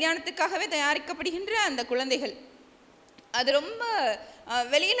கல்யாணத்துக்காகவே தயாரிக்கப்படுகின்ற அந்த குழந்தைகள், அது ரொம்ப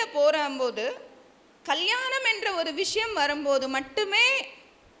வெளியில் போகும்போது கல்யாணம் என்ற ஒரு விஷயம் வரும்போது மட்டுமே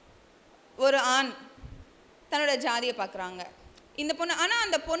ஒரு ஆண் தன்னோட ஜாதியை பார்க்குறாங்க இந்த பொண்ணு. ஆனால்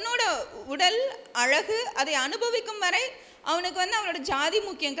அந்த பொண்ணோட உடல் அழகு அதை அனுபவிக்கும் வரை அவனுக்கு வந்து அவனோட ஜாதி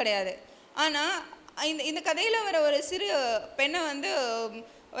முக்கியம் கிடையாது. ஆனால் இந்த கதையில் வர ஒரு சிறு பெண்ணை வந்து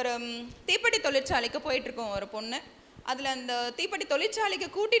ஒரு தீப்பெட்டி தொழிற்சாலைக்கு போயிட்டுருக்கோம் ஒரு பொண்ணு. அதில் அந்த தீப்பெட்டி தொழிற்சாலைக்கு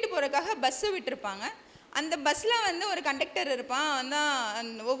கூட்டிகிட்டு போகிறதுக்காக பஸ்ஸு விட்டுருப்பாங்க. அந்த பஸ்ஸில் வந்து ஒரு கண்டக்டர் இருப்பான். அவன் தான்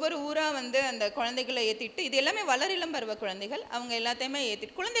ஒவ்வொரு ஊராக வந்து அந்த குழந்தைகளை ஏற்றிட்டு, இது எல்லாமே வளரிளம் பருவ குழந்தைகள், அவங்க எல்லாத்தையுமே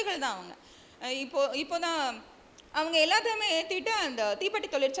ஏற்றிட்டு, குழந்தைகள் தான் அவங்க. இப்போ தான் அவங்க எல்லாத்தையுமே ஏற்றிட்டு அந்த தீப்பெட்டி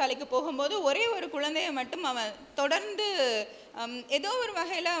தொழிற்சாலைக்கு போகும்போது ஒரே ஒரு குழந்தைய மட்டும் அவன் தொடர்ந்து ஏதோ ஒரு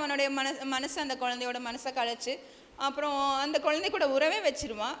வகையில் அவனுடைய மனசு அந்த குழந்தையோட மனசை கலைச்சு அப்புறம் அந்த குழந்தை கூட உறவே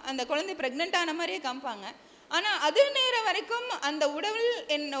வச்சிருவான். அந்த குழந்தை ப்ரெக்னென்ட்டான மாதிரியே காமிப்பாங்க. ஆனால் அது நேரம் வரைக்கும் அந்த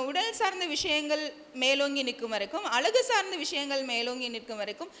உடல் சார்ந்த விஷயங்கள் மேலோங்கி நிற்கும் வரைக்கும், அழகு சார்ந்த விஷயங்கள் மேலோங்கி நிற்கும்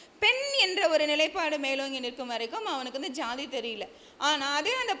வரைக்கும், பெண் என்ற ஒரு நிலைப்பாடு மேலோங்கி நிற்கும் வரைக்கும் அவனுக்கு வந்து ஜாதி தெரியல. ஆனால்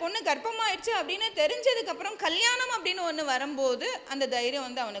அதே அந்த பொண்ணு கர்ப்பமாயிடுச்சு அப்படின்னு தெரிஞ்சதுக்கப்புறம் கல்யாணம் அப்படின்னு ஒன்று வரும்போது அந்த தைரியம்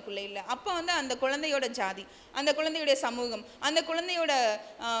வந்து அவனுக்குள்ளே இல்லை. அப்போ வந்து அந்த குழந்தையோட ஜாதி, அந்த குழந்தையுடைய சமூகம், அந்த குழந்தையோட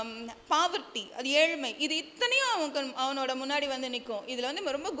பாவர்ட்டி, அது ஏழ்மை, இது இத்தனையும் அவனோட முன்னாடி வந்து நிற்கும். இதில்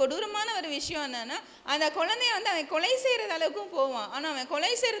வந்து ரொம்ப கொடூரமான ஒரு விஷயம் என்னன்னா, அந்த குழந்தைய வந்து அவன் கொலை செய்கிறது அளவுக்கும் போவான். ஆனால் அவன்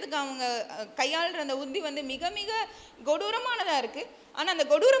கொலை செய்கிறதுக்கு அவங்க கையாளுற அந்த உத்தி வந்து மிக மிக கொடூரமானதாக இருக்குது. ஆனால் அந்த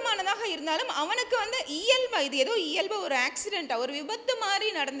கொடூரமானதாக இருந்தாலும் அவனுக்கு வந்து இயல்பாக, இது ஏதோ இயல்பாக ஒரு ஆக்சிடெண்ட்டாக ஒரு விபத்து மாதிரி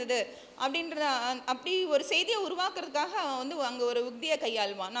நடந்தது அப்படின்றத அப்படி ஒரு செய்தியை உருவாக்குறதுக்காக அவன் வந்து அங்கே ஒரு உத்தியை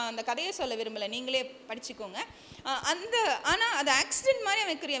கையாளுவான். நான் அந்த கதையை சொல்ல விரும்பலை, நீங்களே படிச்சுக்கோங்க. ஆனால் அது ஆக்சிடெண்ட் மாதிரி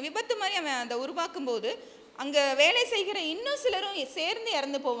அவன் விபத்து மாதிரி அவன் அதை உருவாக்கும் போது அங்கே வேலை செய்கிற இன்னும் சிலரும் சேர்ந்து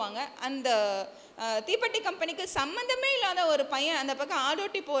இறந்து போவாங்க. அந்த தீப்பெட்டி கம்பெனிக்கு சம்மந்தமே இல்லாத ஒரு பையன், அந்த பக்கம்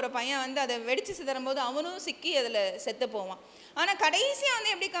ஆடோட்டி போகிற பையன் வந்து அதை வெடித்து சிதறும் போது அவனும் சிக்கி அதில் செத்து போவான். ஆனால் கடைசியாக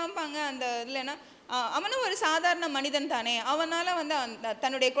வந்து எப்படி காமிப்பாங்க அந்த இல்லைன்னா, அவனும் ஒரு சாதாரண மனிதன் தானே, அவனால் வந்து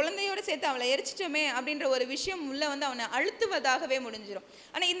தன்னுடைய குழந்தையோடு சேர்த்து அவளை எரிச்சிட்டோமே அப்படின்ற ஒரு விஷயம் உள்ள வந்து அவனை அழுத்துவதாகவே முடிஞ்சிடும்.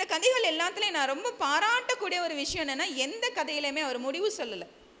 ஆனால் இந்த கதைகள் எல்லாத்துலேயும் நான் ரொம்ப பாராட்டக்கூடிய ஒரு விஷயம் என்னென்னா, எந்த கதையிலையுமே அவர் முடிவு சொல்லலை.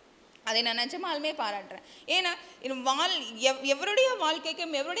 அதை நான் நிஜமாலுமே பாராட்டுறேன். ஏன்னா எவருடைய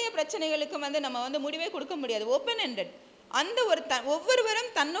வாழ்க்கைக்கும் எவருடைய பிரச்சனைகளுக்கும் வந்து நம்ம வந்து முடிவே கொடுக்க முடியாது. Open ended. அந்த ஒரு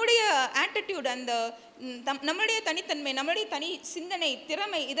ஒவ்வொருவரும் தன்னுடைய ஆட்டிடியூட், அந்த நம்மளுடைய தனித்தன்மை, நம்மளுடைய தனி சிந்தனை,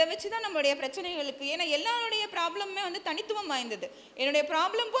 திறமை, இதை வச்சு தான் நம்மளுடைய பிரச்சனைகளுக்கு, ஏன்னா எல்லாருடைய ப்ராப்ளமே வந்து தனித்துவம் வாய்ந்தது. என்னுடைய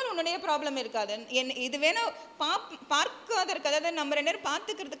ப்ராப்ளம் போல் உன்னுடைய ப்ராப்ளம் இருக்காது. இது வேணால் பார்க்காதற்கு, அதாவது நம்ம ரெண்டு பேரும்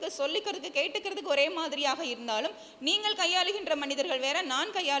பார்த்துக்கிறதுக்கு, சொல்லிக்கிறதுக்கு, கேட்டுக்கிறதுக்கு ஒரே மாதிரியாக இருந்தாலும், நீங்கள் கையாளுகின்ற மனிதர்கள் வேற,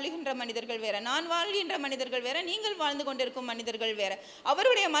 நான் கையாளுகின்ற மனிதர்கள் வேற, நான் வாழ்கின்ற மனிதர்கள் வேற, நீங்கள் வாழ்ந்து கொண்டிருக்கும் மனிதர்கள் வேற,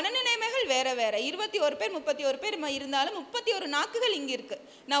 அவருடைய மனநிலைமைகள் வேற வேற. 21 பேர் 31 பேர் இருந்தாலும் 31 நாக்குகள் இங்கே இருக்குது.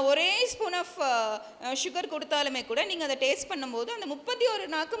 நான் ஒரே ஸ்பூன் ஆஃப் சுகர் கொடுத்தாலுமே கூட நீங்கள் அதை டேஸ்ட் பண்ணும்போது அந்த 31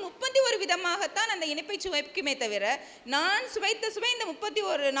 நாக்கு 31 விதமாகத்தான் அந்த இனிப்பை சுவைக்குமே தவிர, நான் சுவைத்த சுவை இந்த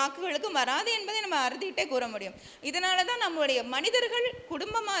 31 நாக்குகளுக்கும் வராது என்பதை நம்ம அறுதிட்டே கூற முடியும். இதனால தான் நம்மளுடைய மனிதர்கள்,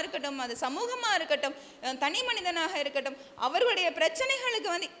 குடும்பமாக இருக்கட்டும், அது சமூகமாக இருக்கட்டும், தனி மனிதனாக இருக்கட்டும், அவர்களுடைய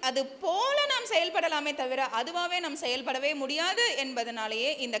பிரச்சனைகளுக்கு வந்து அது போல நாம் செயல்படலாமே தவிர அதுவாகவே நாம் செயல்படவே முடியாது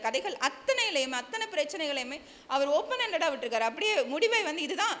என்பதனாலேயே இந்த கதைகள் அத்தனையிலையுமே, அத்தனை பிரச்சனைகளையுமே அவர் ஓப்பன் ஹேண்டடாக விட்டுருக்காரு. அப்படியே முடிவை வந்து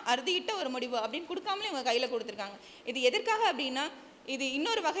இதுதான் அறுதியிட்ட ஒரு முடிவு அப்படின்னு கொடுக்காமலே இவங்க கையில் கொடுத்துருக்காங்க. இது எதற்காக அப்படின்னா, இது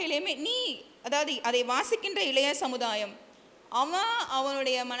இன்னொரு வகையிலையுமே அதாவது அதை வாசிக்கின்ற இளைய சமுதாயம்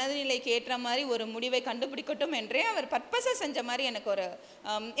அவனுடைய மனநிலைக்கு ஏற்ற மாதிரி ஒரு முடிவை கண்டுபிடிக்கட்டும் என்றே அவர் பர்பஸாக செஞ்ச மாதிரி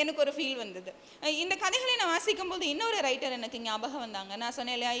எனக்கு ஒரு ஃபீல் வந்தது. இந்த கதைகளை நான் வாசிக்கும் போது இன்னொரு ரைட்டர் எனக்கு ஞாபகம் வந்தாங்க. நான்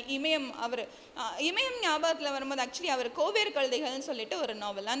சொன்னேன் இல்லையா, இமயம் ஞாபகத்தில் வரும்போது ஆக்சுவலி அவர் கோவேறு கழுதைகள்னு சொல்லிட்டு ஒரு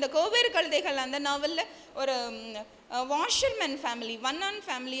நாவல், அந்த கோவேறு கழுதைகள் அந்த நாவலில் ஒரு வாஷர்மேன் ஃபேமிலி, ஒன்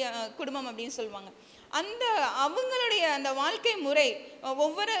ஃபேமிலி குடும்பம் அப்படின்னு சொல்லுவாங்க. அவங்களுடைய அந்த வாழ்க்கை முறை,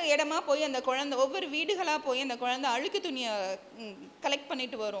 ஒவ்வொரு இடமா போய் அந்த குழந்தை, ஒவ்வொரு வீடுகளாக போய் அந்த குழந்தை அழுக்கு துணியை கலெக்ட்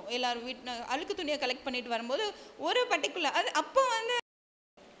பண்ணிட்டு வரும். எல்லாரும் அழுக்கு துணியை கலெக்ட் பண்ணிட்டு வரும்போது ஒரு பர்டிகுலர் அப்போ வந்து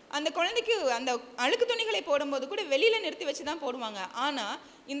அந்த குழந்தைக்கு அந்த அழுக்கு துணிகளை போடும்போது கூட வெளியில் நிறுத்தி வச்சு தான் போடுவாங்க. ஆனால்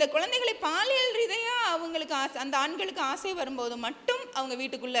இந்த குழந்தைகளை பாலியல் ரீதியாக அவங்களுக்கு அந்த ஆண்களுக்கு ஆசை வரும்போது மட்டும் அவங்க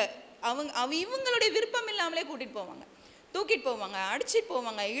வீட்டுக்குள்ளே இவங்களுடைய விருப்பம் இல்லாமலே கூட்டிகிட்டு போவாங்க, தூக்கிட்டு போவாங்க, அடிச்சுட்டு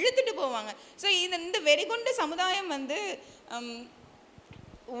போவாங்க, இழுத்துட்டு போவாங்க. ஸோ இந்த வெறிகொண்ட சமுதாயம் வந்து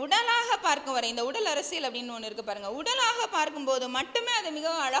உடலாக பார்க்கும் வரை, இந்த உடல் அரசியல் அப்படின்னு ஒன்று இருக்குது பாருங்கள், உடலாக பார்க்கும்போது மட்டுமே அது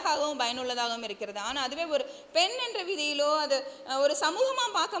மிகவும் அழகாகவும் பயனுள்ளதாகவும் இருக்கிறது. ஆனால் அதுவே ஒரு பெண் என்ற விதியிலோ அது ஒரு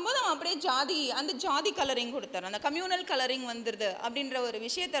சமூகமாக பார்க்கும்போது அவன் அப்படியே அந்த ஜாதி கலரிங் கொடுத்தார், அந்த கம்யூனல் கலரிங் வந்துடுது அப்படின்ற ஒரு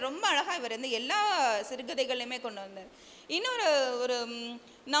விஷயத்தை ரொம்ப அழகாக இவர் வந்து எல்லா சிறுகதைகளையுமே கொண்டு வந்தார். இன்னொரு ஒரு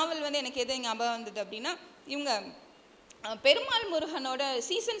நாவல் வந்து எனக்கு எது ஞாபகம் வந்தது அப்படின்னா, இவங்க பெருமாள் முருகனோட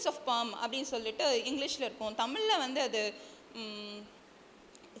சீசன்ஸ் ஆஃப் பாம் அப்படின்னு சொல்லிட்டு இங்கிலீஷில் இருக்கும், தமிழில் வந்து அது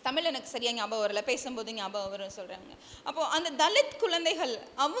தமிழ் எனக்கு சரியாக ஞாபகம் வரல, பேசும்போது ஞாபகம் வரும்னு சொல்கிறாங்க. அப்போது அந்த தலித் குழந்தைகள்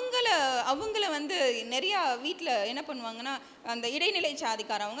அவங்கள வந்து நிறையா வீட்டில் என்ன பண்ணுவாங்கன்னா, அந்த இடைநிலை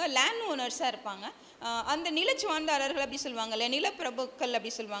சாதிக்காரவங்க லேண்ட் ஓனர்ஸாக இருப்பாங்க. அந்த நிலச்சுவாண்டாளர்கள் அப்படி சொல்லுவாங்கல்ல, நிலப்பிரபுக்கள்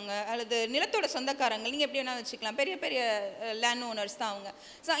அப்படி சொல்லுவாங்க, அல்லது நிலத்தோட சொந்தக்காரங்கள், நீங்கள் எப்படி வேணால் வச்சுக்கலாம், பெரிய பெரிய லேண்ட் ஓனர்ஸ் தான் அவங்க.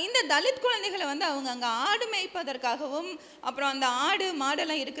 ஸோ இந்த தலித் குழந்தைகளை வந்து அவங்க அங்கே ஆடு மேய்ப்பதற்காகவும், அப்புறம் அந்த ஆடு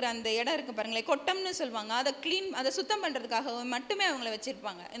மாடெல்லாம் இருக்கிற அந்த இடம் இருக்குது பாருங்களேன், கொட்டம்னு சொல்லுவாங்க, அதை சுத்தம் பண்ணுறதுக்காகவும் மட்டுமே அவங்கள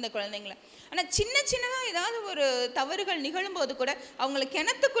வச்சுருப்பாங்க இந்த குழந்தைங்கள. ஆனால் சின்னதாக ஏதாவது ஒரு தவறுகள் நிகழும்போது கூட அவங்கள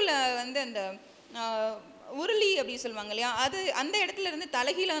கிணத்துக்குள்ளே வந்து அந்த உருளி அப்படி சொல்லுவாங்க இல்லையா, அந்த இடத்துல இருந்து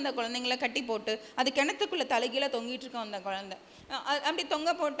தலைகீழ அந்த குழந்தைங்கள கட்டி போட்டு அது கிணத்துக்குள்ளே தலைகீழ தொங்கிட்டு இருக்கோம் அந்த குழந்தை. அப்படி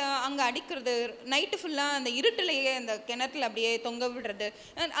தொங்க போட்டு அங்கே அடிக்கிறது, நைட்டு ஃபுல்லாக அந்த இருட்டிலேயே அந்த கிணத்துல அப்படியே தொங்க விடுறது.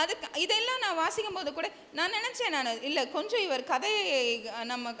 இதெல்லாம் நான் வாசிக்கும் போது கூட நான் நினச்சேன், நான் இல்லை கொஞ்சம் இவர் கதையை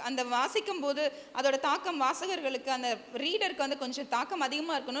நம்ம அந்த வாசிக்கும் போது அதோட தாக்கம் வாசகர்களுக்கு, அந்த ரீடருக்கு வந்து கொஞ்சம் தாக்கம்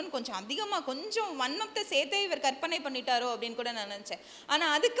அதிகமாக இருக்கணும்னு கொஞ்சம் வன்மத்தை சேர்த்தே இவர் கற்பனை பண்ணிட்டாரோ அப்படின்னு கூட நான் நினச்சேன்.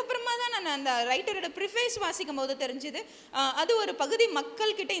 ஆனால் அதுக்கப்புறமா தான் நான் அந்த ரைட்டரோட ப்ரிஃபேஸ் வாசிக்கும் போது தெரிஞ்சுது, அது ஒரு பகுதி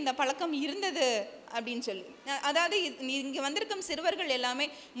மக்கள்கிட்ட இந்த பழக்கம் இருந்தது அப்படின்னு சொல்லி. அதாவது இங்கே வந்திருக்கும் சிறுவர்கள் எல்லாமே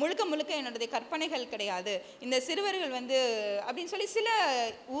முழுக்க என்னுடைய கற்பனைகள் கிடையாது, இந்த சிறுவர்கள் வந்து அப்படின்னு சொல்லி சில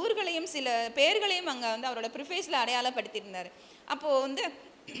ஊர்களையும் சில பேர்களையும் அங்கே வந்து அவரோட ப்ரிஃபேஸில் அடையாளப்படுத்தியிருந்தார். அப்போது வந்து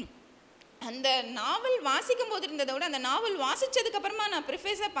அந்த நாவல் வாசிக்கும் போது இருந்ததை விட அந்த நாவல் வாசித்ததுக்கு அப்புறமா நான்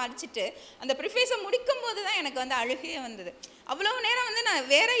ப்ரிஃபேஸை படிச்சுட்டு அந்த ப்ரிஃபேஸை முடிக்கும் போது தான் எனக்கு வந்து அழுகையே வந்தது. அவ்வளோ நேரம் வந்து நான்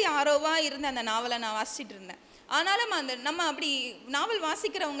வேற யாரோவா இருந்த அந்த நாவலை நான் வாசிச்சுட்டு இருந்தேன். ஆனாலும் அந்த நம்ம அப்படி நாவல்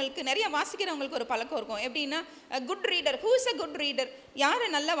நிறைய வாசிக்கிறவங்களுக்கு ஒரு பழக்கம் இருக்கும். எப்படின்னா, good reader, whose a good reader, யார்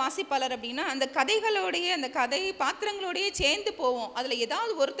நல்ல வாசிப்பாளர் அப்படின்னா, அந்த கதைகளோடையே அந்த கதை பாத்திரங்களோடையே சேர்ந்து போவோம். அதில்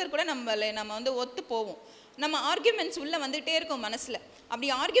ஏதாவது ஒருத்தர் கூட நம்ம வந்து ஒத்து போவோம். நம்ம ஆர்கியூமெண்ட்ஸ் உள்ளே வந்துகிட்டே இருக்கும் மனசில். அப்படி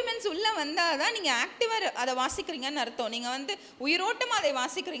ஆர்கியூமெண்ட்ஸ் உள்ளே வந்தால் தான் நீங்கள் ஆக்டிவாக அதை வாசிக்கிறீங்கன்னு அர்த்தம், நீங்கள் வந்து உயிரோட்டமாக அதை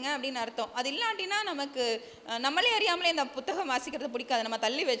வாசிக்கிறீங்க அப்படின்னு அர்த்தம். அது இல்லாட்டினா நமக்கு நம்மளே அறியாமலே இந்த புத்தகம் வாசிக்கிறது பிடிக்காது, நம்ம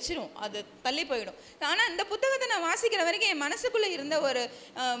தள்ளி வச்சிரும், அது தள்ளி போயிடும். ஆனால் இந்த புத்தகத்தை நான் வாசிக்கிற வரைக்கும் என் மனசுக்குள்ளே இருந்த ஒரு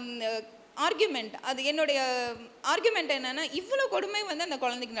ஆர்கியூமெண்ட், அது என்னுடைய ஆர்கியூமெண்ட் என்னென்னா, இவ்வளோ கொடுமை வந்து அந்த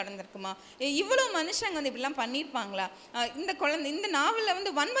குழந்தைக்கு நடந்திருக்குமா, இவ்வளோ மனுஷங்க வந்து இப்படிலாம் பண்ணியிருப்பாங்களா, இந்த நாவலில்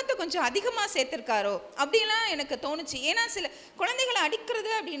வந்து வன்மத்தை கொஞ்சம் அதிகமாக சேர்த்துருக்காரோ அப்படிலாம் எனக்கு தோணுச்சு. ஏன்னா சில குழந்தைகளை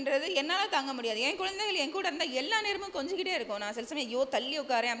அடிக்கிறது அப்படின்றது என்னால் தாங்க முடியாது. என் குழந்தைகள் என் கூட இருந்தால் எல்லா நேரமும் கொஞ்சிக்கிட்டே இருக்கும். நான் சில சமயம் ஐயோ தள்ளி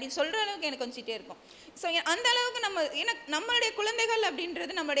உட்காரேன் அப்படின்னு சொல்கிற அளவுக்கு எனக்கு கொஞ்சிட்டே இருக்கும். ஸோ அந்த அளவுக்கு நம்மளுடைய குழந்தைகள்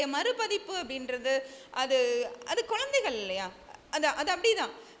அப்படின்றது, நம்மளுடைய மறுபதிப்பு அப்படின்றது அது குழந்தைகள் இல்லையா, அது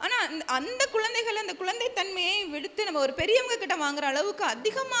அப்படிதான். ஆனால் அந்த குழந்தைகள் அந்த குழந்தைத்தன்மையை விடுத்து நம்ம ஒரு பெரியவங்க கிட்ட வாங்குற அளவுக்கு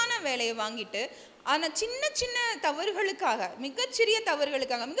அதிகமான வேலையை வாங்கிட்டு, ஆனால் சின்ன தவறுகளுக்காக, மிகச்சிறிய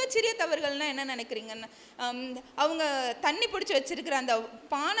தவறுகள்னால் என்ன நினைக்கிறீங்கன்னு, அவங்க தண்ணி பிடிச்சி வச்சிருக்கிற அந்த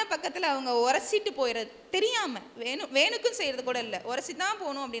பானை பக்கத்தில் அவங்க உரசிட்டு போயிடுறது தெரியாமல், வேணுக்கும் செய்கிறது கூட இல்லை, உரசி தான்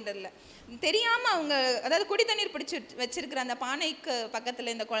போகணும் அப்படின்றது இல்லை, தெரியாமல் அவங்க அதாவது குடி தண்ணீர் பிடிச்சி வச்சிருக்கிற அந்த பானைக்கு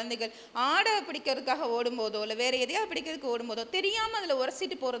பக்கத்தில் இந்த குழந்தைகள் ஆடை பிடிக்கிறதுக்காக ஓடும்போதோ இல்லை வேறு எதையாவது பிடிக்கிறதுக்கு ஓடும்போதோ தெரியாமல் அதில்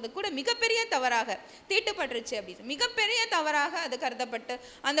உரசிட்டு போகிறது கூட மிகப்பெரிய தவறாக தீட்டுப்பட்டுருச்சு. அப்படின்னு மிகப்பெரிய தவறாக அது கருதப்பட்டு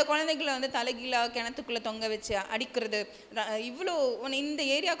அந்த குழந்தைகளை வந்து தலைகீழாக கிணத்துக்குள்ளே தொங்க வச்சு அடிக்கிறது, இவ்வளோ இந்த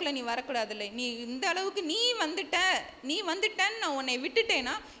ஏரியாவுக்குள்ளே நீ வரக்கூடாதுல்ல, நீ இந்த அளவுக்கு நீ வந்துட்டேன்னு நான் உன்னை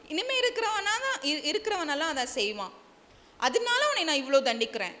விட்டுட்டேன்னா இனிமேல் இருக்கிறவனெல்லாம் அதை செய்வான், அதனால உன்னை நான் இவ்வளோ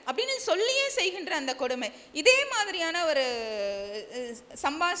தண்டிக்கிறேன் அப்படின்னு சொல்லியே செய்கின்ற அந்த கொடுமை. இதே மாதிரியான ஒரு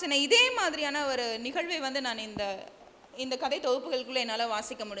சம்பாஷணை, இதே மாதிரியான ஒரு நிகழ்வை வந்து நான் இந்த கதை தொகுப்புகளுக்குள்ளே என்னால்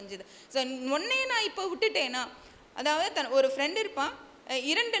வாசிக்க முடிஞ்சுது. ஸோ ஒன்னே நான் இப்போ விட்டுட்டேன்னா, அதாவது ஒரு ஃப்ரெண்ட் இருப்பான்,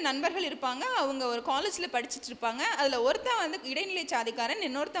 2 நண்பர்கள் இருப்பாங்க, அவங்க ஒரு காலேஜில் படிச்சுட்டு இருப்பாங்க. அதில் ஒருத்தன் வந்து இடைநிலை சாதிக்காரன்,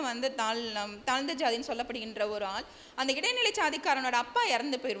 இன்னொருத்தன் வந்து தாழ்ந்த ஜாதின்னு சொல்லப்படுகின்ற ஒரு ஆள். அந்த இடைநிலை சாதிக்காரனோட அப்பா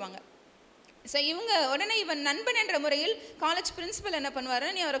இறந்து போயிடுவாங்க. ஸோ இவங்க உடனே இவன் நண்பன் என்ற முறையில் காலேஜ் பிரின்சிபல் என்ன பண்ணுவார்,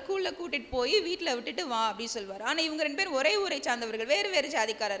 நீ அவரை ஸ்கூலில் கூட்டிகிட்டு போய் வீட்டில் விட்டுட்டு வா அப்படின்னு சொல்லுவார். ஆனால் இவங்க 2 பேரும் ஒரே ஊரை சார்ந்தவர்கள், வேறு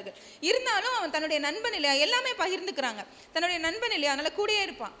ஜாதிக்காரர்கள். இருந்தாலும் அவன் தன்னுடைய நண்பன் இல்லையா, எல்லாமே பகிர்ந்துக்கிறாங்க, தன்னுடைய நண்பன் இல்லையா, அதனால் கூடயே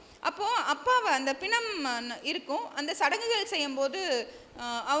இருப்பான். அப்போது அப்பாவை அந்த பிணம் இருக்கும், அந்த சடங்குகள் செய்யும்போது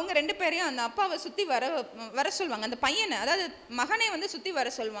அவங்க 2 பேரையும் அந்த அப்பாவை சுற்றி வர சொல்லுவாங்க. அந்த பையனை, அதாவது மகனை வந்து சுற்றி வர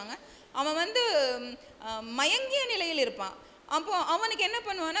சொல்லுவாங்க. அவன் வந்து மயங்கிய நிலையில் இருப்பான். அப்போது அவனுக்கு என்ன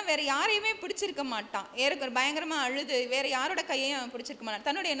பண்ணுவான்னா, வேறு யாரையுமே பிடிச்சிருக்க மாட்டான், பயங்கரமாக அழுது வேறு யாரோட கையையும் அவன் பிடிச்சிருக்க மாட்டான்.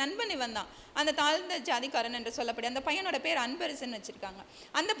 தன்னுடைய நண்பன் இவன் தான், அந்த தாழ்ந்த ஜாதிக்காரன் என்று சொல்லப்படும். அந்த பையனோட பேர் அன்பரசன் வச்சுருக்காங்க.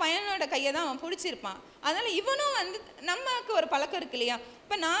 அந்த பையனோட கையை தான் அவன் பிடிச்சிருப்பான். அதனால் இவனும் வந்து நமக்கு ஒரு பழக்கம் இருக்கு இல்லையா.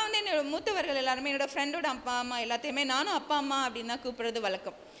 இப்போ நான் வந்து என்னோட மூத்தவர்கள் எல்லாருமே, என்னோடய ஃப்ரெண்டோட அப்பா அம்மா எல்லாத்தையுமே நானும் அப்பா அம்மா அப்படின்னு தான் கூப்பிட்றது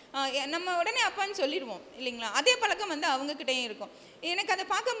வழக்கம். நம்ம உடனே அப்பான்னு சொல்லிடுவோம் இல்லைங்களா. அதே பழக்கம் வந்து அவங்கக்கிட்டேயும் இருக்கும். எனக்கு அதை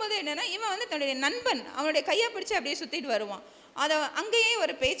பார்க்கும்போது என்னென்னா, இவன் வந்து தன்னுடைய நண்பன் அவனுடைய கையை பிடிச்சி அப்படியே சுற்றிட்டு வருவான். அங்கேயே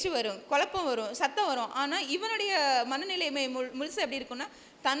ஒரு பேச்சு வரும், குழப்பம் வரும், சத்தம் வரும். ஆனால் இவனுடைய மனநிலைமை முழுசு எப்படி இருக்குன்னா,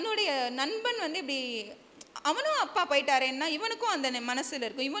 தன்னுடைய நண்பன் வந்து இப்படி அவனும் அப்பா போயிட்டாரேன்னா இவனுக்கும் அந்த மனசில்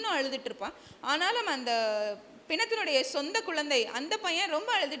இருக்கும், இவனும் அழுதுட்டு இருப்பான். ஆனாலும் அந்த பிணத்தினுடைய சொந்த குழந்தை அந்த பையன் ரொம்ப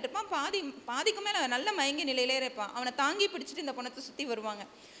அழுதுட்டு இருப்பான். பாதிக்கு மேலே நல்ல மயங்கி நிலையிலே இருப்பான். அவனை தாங்கி பிடிச்சிட்டு இந்த பொண்ணத்தை சுற்றி வருவாங்க.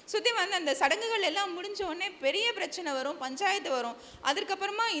 சுற்றி வந்து அந்த சடங்குகள் எல்லாம் முடிஞ்ச உடனே பெரிய பிரச்சனை வரும், பஞ்சாயத்து வரும்.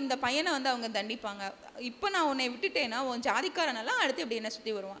 அதுக்கப்புறமா இந்த பையனை வந்து அவங்க தண்டிப்பாங்க. இப்போ நான் உன்னை விட்டுட்டேன்னா உன் ஜாதிக்காரனெல்லாம் அடுத்து இப்படி என்ன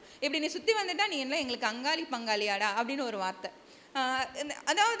சுற்றி வருவான், இப்படி நீ சுற்றி வந்துட்டா நீ என்ன எங்களுக்கு அங்காளி பங்காளியாடா அப்படின்னு ஒரு வார்த்தை.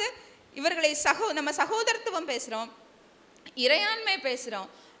 அதாவது இவர்களை நம்ம சகோதரத்துவம் பேசுகிறோம், இறையாண்மை பேசுகிறோம்.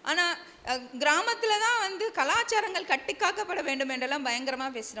 ஆனால் கிராமத்தில் தான் வந்து கலாச்சாரங்கள் கட்டி காக்கப்பட வேண்டும் என்றெல்லாம்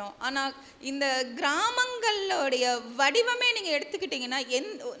பயங்கரமாக பேசுகிறோம். ஆனால் இந்த கிராமங்களுடைய வடிவமே நீங்கள் எடுத்துக்கிட்டிங்கன்னா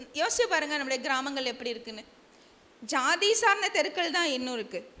யோசிச்சு பாருங்கள் நம்முடைய கிராமங்கள் எப்படி இருக்குன்னு. ஜாதி சார்ந்த தெருக்கள் தான் இன்னும்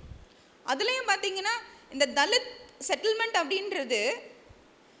இருக்குது. அதுலேயும் பார்த்தீங்கன்னா இந்த தலித் செட்டில்மெண்ட் அப்படின்றது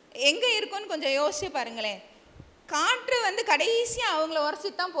எங்கே இருக்குன்னு கொஞ்சம் யோசிச்சு பாருங்களேன். காற்று வந்து கடைசியாக அவங்கள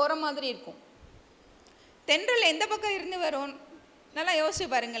உரசித்தான் போகிற மாதிரி இருக்கும். தென்றல் எந்த பக்கம் இருந்து வரும் நல்லா யோசிச்சு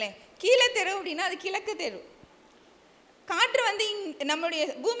பாருங்களேன். கீழே தெரு அப்படின்னா அது கிழக்கு தெரு. காற்று வந்து நம்மளுடைய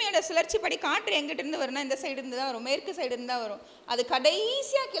பூமியோட சுழற்சி படி காற்று எங்கிட்ட இருந்து வரும்னா இந்த சைடு இருந்து தான் வரும், மேற்கு சைடு இருந்து தான் வரும். அது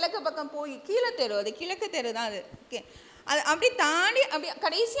கடைசியாக கிழக்கு பக்கம் போய் கீழே தெரு, அது கிழக்கு தெரு தான் அது. ஓகே, அது அப்படி தாண்டி அப்படி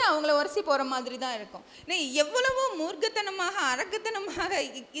கடைசியாக அவங்கள உரசி போகிற மாதிரி தான் இருக்கும். எவ்வளவோ மூர்க்கத்தனமாக அரக்கத்தனமாக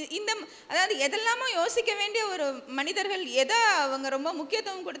இந்த அதாவது எதெல்லாமோ யோசிக்க வேண்டிய ஒரு மனிதர்கள் எதை அவங்க ரொம்ப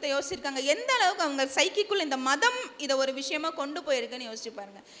முக்கியத்துவம் கொடுத்து யோசிச்சிருக்காங்க, எந்த அளவுக்கு அவங்க சைக்கிக்குள் இந்த மதம் இதை ஒரு விஷயமா கொண்டு போயிருக்குன்னு யோசிச்சு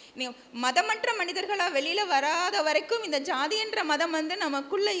பாருங்க. நீங்கள் மதமற்ற மனிதர்களாக வெளியில் வராத வரைக்கும் இந்த ஜாதி என்ற மதம் வந்து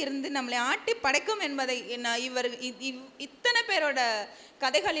நமக்குள்ளே இருந்து நம்மளை ஆட்டி படைக்கும் என்பதை நான் இத்தனை பேரோட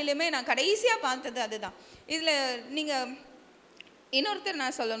கதைகளிலுமே நான் கடைசியாக பார்த்தது அதுதான். இதில் நீங்கள் இன்னொருத்தர்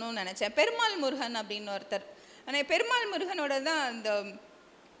நான் சொல்லணும்னு நினச்சேன், பெருமாள் முருகன் அப்படின்னு ஒருத்தர். ஆனால் பெருமாள் முருகனோட தான் அந்த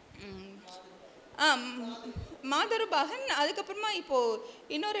மாதருபாகன். அதுக்கப்புறமா இப்போது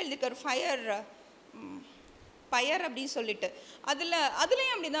இன்னொரு எழுதிக்கார் பயர் அப்படின்னு சொல்லிட்டு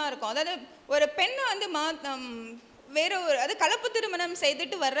அதுலேயும் அப்படி தான் இருக்கும். அதாவது ஒரு பெண்ணை வந்து வேற ஒரு அது கலப்பு திருமணம்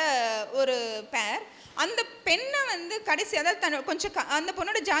செய்துட்டு வர்ற ஒரு பேர், அந்த பெண்ணை வந்து கடைசி அதாவது கொஞ்சம் அந்த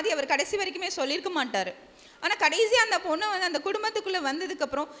பொண்ணோட ஜாதி அவர் கடைசி வரைக்குமே சொல்லியிருக்க மாட்டார். ஆனால் கடைசியாக அந்த பொண்ணை வந்து அந்த குடும்பத்துக்குள்ளே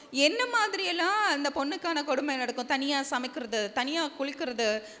வந்ததுக்கப்புறம் என்ன மாதிரியெல்லாம் அந்த பொண்ணுக்கான கொடுமை நடக்கும், தனியாக சமைக்கிறது, தனியாக குளிக்கிறது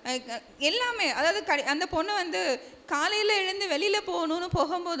எல்லாமே. அதாவது அந்த பொண்ணு வந்து காலையில் எழுந்து வெளியில் போகணுன்னு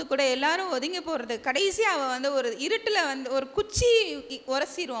போகும்போது கூட எல்லாரும் ஒதுங்கி போகிறது. கடைசியாக அவள் வந்து ஒரு இருட்டில் வந்து ஒரு குச்சி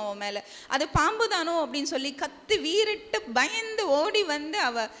உரசிடுவோம் அவன் மேலே, அது பாம்பு தானோ அப்படின்னு சொல்லி கத்து வீறிட்டு பயந்து ஓடி வந்து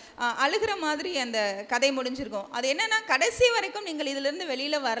அவள் அழுகிற மாதிரி அந்த கதை முடிஞ்சிருக்கும். அது என்னென்னா கடைசி வரைக்கும் நீங்கள் இதிலேருந்து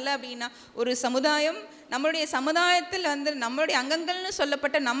வெளியில் வரல அப்படின்னா ஒரு சமுதாயம், நம்மளுடைய சமுதாயத்தில் வந்து நம்மளுடைய அங்கங்கள்னு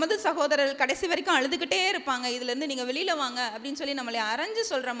சொல்லப்பட்ட நமது சகோதரர்கள் கடைசி வரைக்கும் அழுதுகிட்டே இருப்பாங்க, இதுலேருந்து நீங்கள் வெளியில் வாங்க அப்படின்னு சொல்லி நம்மளை அரைஞ்சு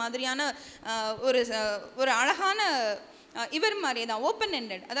சொல்கிற மாதிரியான ஒரு அழகான இவர் மாதிரி தான் ஓப்பன்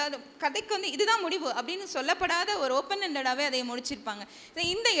எண்டட். அதாவது கதைக்கு வந்து இதுதான் முடிவு அப்படின்னு சொல்லப்படாத ஒரு ஓப்பன் எண்டடாகவே அதை முடிச்சிருப்பாங்க.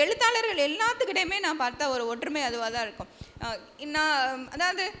 இந்த எழுத்தாளர்கள் எல்லாத்துக்கிட்டையுமே நான் பார்த்தா ஒரு ஒற்றுமை அதுவாக தான் இருக்கும்.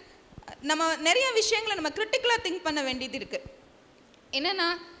 அதாவது நம்ம நிறைய விஷயங்களை நம்ம கிரிட்டிக்கலாக திங்க் பண்ண வேண்டியது இருக்குது. என்னென்னா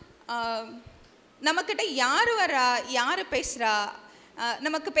நம்மக்கிட்ட யார் வரா, யார் பேசுகிறா,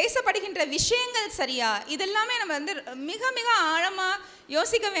 நமக்கு பேசப்படுகின்ற விஷயங்கள் சரியா, இதெல்லாமே நம்ம வந்து மிக மிக ஆழமாக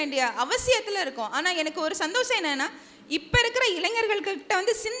யோசிக்க வேண்டிய அவசியத்தில் இருக்கும். ஆனால் எனக்கு ஒரு சந்தோஷம் என்னென்னா இப்போ இருக்கிற இளைஞர்கள்கிட்ட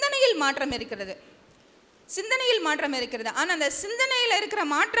வந்து சிந்தனையில் மாற்றம் இருக்கிறது. ஆனால் அந்த சிந்தனையில் இருக்கிற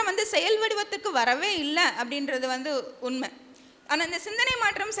மாற்றம் வந்து செயல் வடிவத்துக்கு வரவே இல்லை அப்படின்றது வந்து உண்மை. ஆனால் இந்த சிந்தனை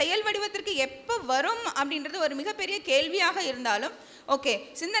மாற்றம் செயல் வடிவத்திற்கு எப்போ வரும் அப்படின்றது ஒரு மிகப்பெரிய கேள்வியாக இருந்தாலும் ஓகே,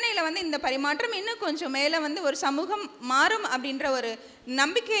 சிந்தனையில் வந்து இந்த பரிமாற்றம் இன்னும் கொஞ்சம் மேலே வந்து ஒரு சமூகம் மாறும் அப்படின்ற ஒரு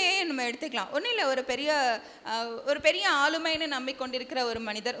நம்பிக்கையே நம்ம எடுத்துக்கலாம். ஒன்றும் இல்லை, ஒரு பெரிய ஆளுமைன்னு நம்பிக்கொண்டிருக்கிற ஒரு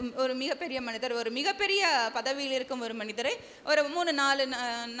மனிதர், ஒரு மிகப்பெரிய மனிதர், ஒரு மிகப்பெரிய பதவியில் இருக்கும் ஒரு மனிதரை ஒரு 4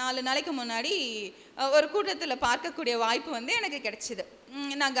 நாளைக்கு முன்னாடி ஒரு கூட்டத்தில் பார்க்கக்கூடிய வாய்ப்பு வந்து எனக்கு கிடைச்சிது.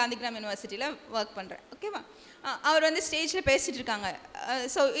 நான் காந்திகிராம் யூனிவர்சிட்டியில் ஒர்க் பண்ணுறேன். ஓகேவா, அவர் வந்து ஸ்டேஜில் பேசிகிட்டு இருக்காங்க.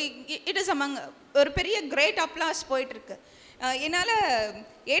 ஸோ இட் இஸ் அமங் ஒரு பெரிய கிரேட் அப்ளாஸ் போயிட்டுருக்கு. என்னால்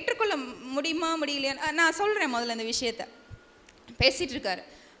ஏற்றுக்கொள்ள முடியலையா நான் சொல்கிறேன். முதல்ல இந்த விஷயத்தை பேசிகிட்டு இருக்காரு,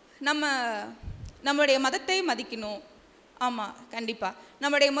 நம்மளுடைய மதத்தை மதிக்கணும். ஆமாம், கண்டிப்பாக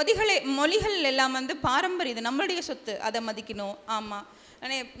நம்மளுடைய மொழிகள் எல்லாம் வந்து பாரம்பரிய, இது நம்மளுடைய சொத்து, அதை மதிக்கணும். ஆமாம்,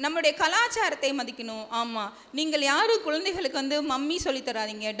 நம்மளுடைய கலாச்சாரத்தை மதிக்கணும். ஆமாம், நீங்கள் யாரும் குழந்தைகளுக்கு வந்து மம்மி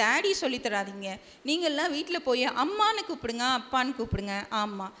சொல்லித்தராதிங்க, டேடி சொல்லித்தராதிங்க, நீங்கள்லாம் வீட்டில் போய் அம்மானு கூப்பிடுங்க, அப்பான்னு கூப்பிடுங்க.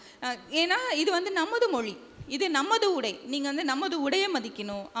 ஆமாம், ஏன்னா இது வந்து நமது மொழி, இது நமது உடை, நீங்கள் வந்து நமது உடையை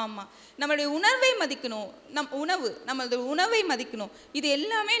மதிக்கணும். ஆமாம், நம்மளுடைய உணர்வை மதிக்கணும், நம்மளது உணவை மதிக்கணும். இது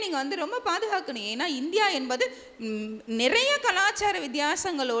எல்லாமே நீங்கள் வந்து ரொம்ப பாதுகாக்கணும். ஏன்னா இந்தியா என்பது நிறைய கலாச்சார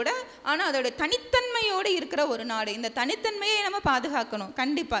வித்தியாசங்களோட ஆனால் அதோட தனித்தன்மையோடு இருக்கிற ஒரு நாடு. இந்த தனித்தன்மையை நம்ம பாதுகாக்கணும்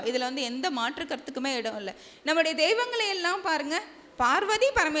கண்டிப்பாக. இதில் வந்து எந்த மாற்று கருத்துக்குமே இடம் இல்லை. நம்முடைய தெய்வங்களை எல்லாம் பாருங்கள், பார்வதி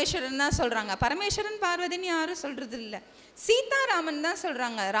பரமேஸ்வரன் தான் சொல்கிறாங்க. பரமேஸ்வரன் பார்வதின்னு யாரும் சொல்கிறது இல்லை. சீதாராமன் தான்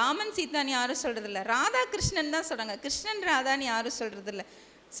சொல்கிறாங்க, ராமன் சீதான்னு யாரும் சொல்கிறது இல்லை. ராதா கிருஷ்ணன் தான் சொல்கிறாங்க, கிருஷ்ணன் ராதான்னு யாரும் சொல்கிறது இல்லை.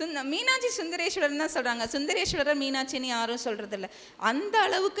 மீனாட்சி சுந்தரேஸ்வரன் தான் சொல்கிறாங்க, சுந்தரேஸ்வரர் மீனாட்சின்னு யாரும் சொல்கிறது இல்லை. அந்த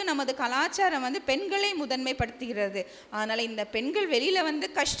அளவுக்கு நமது கலாச்சாரம் வந்து பெண்களை முதன்மைப்படுத்துகிறது. அதனால் இந்த பெண்கள் வெளியில் வந்து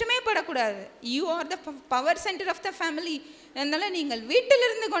கஷ்டமே படக்கூடாது. You are the power centre of the family. அதனால் நீங்கள்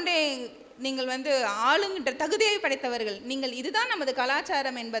வீட்டிலிருந்து கொண்டே நீங்கள் வந்து ஆளுங்கிற தகுதியை படைத்தவர்கள் நீங்கள். இதுதான் நமது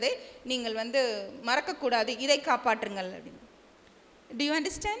கலாச்சாரம் என்பதை நீங்கள் வந்து மறக்கக்கூடாது. இதை காப்பாற்றுங்கள் அப்படின்னு. To you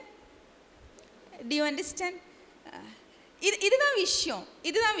understand? இதுதான்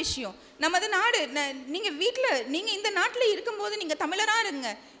விஷயம். நமது நாடு. நீங்கள் இந்த நாட்டில் இருக்கும்போது நீங்கள் தமிழராக இருங்க.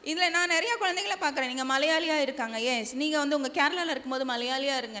 இதில் நான் நிறையா குழந்தைங்கள பார்க்குறேன், நீங்கள் மலையாளியாக இருக்காங்க. எஸ், நீங்கள் வந்து உங்கள் கேரளாவில் இருக்கும்போது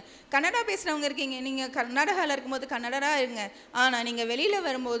மலையாளியாக இருங்க. கன்னடா பேசுகிறவங்க இருக்கீங்க, நீங்கள் கர்நாடகாவில் இருக்கும்போது கன்னடராக இருங்க. ஆனால் நீங்கள் வெளியில்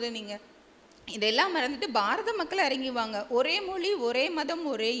வரும்போது நீங்கள் இதெல்லாம் மறந்துட்டு பாரத மக்களை இறங்கிவாங்க. ஒரே மொழி, ஒரே மதம்,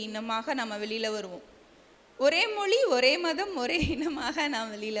 ஒரே இனமாக நம்ம வெளியில் வருவோம். ஒரே மொழி, ஒரே மதம், ஒரே இனமாக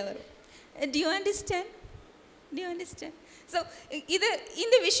நாம் வெளியில் வருவோம். To you understand? ஸோ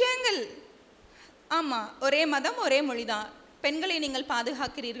இந்த விஷயங்கள், ஆமாம், ஒரே மதம் ஒரே மொழி தான். பெண்களை நீங்கள்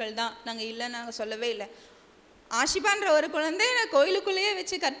பாதுகாக்கிறீர்கள் தான், நாங்கள் இல்லை, நாங்கள் சொல்லவே இல்லை. ஆஷிபான்ற ஒரு குழந்தை கோயிலுக்குள்ளேயே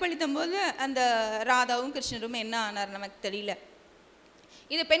வச்சு கற்பழித்த போது அந்த ராதாவும் கிருஷ்ணரும் என்ன ஆனார் நமக்கு தெரியல.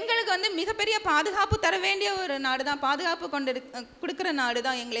 இது பெண்களுக்கு வந்து மிகப்பெரிய பாதுகாப்பு தர வேண்டிய ஒரு நாடு தான், பாதுகாப்பு கொடுக்குற நாடு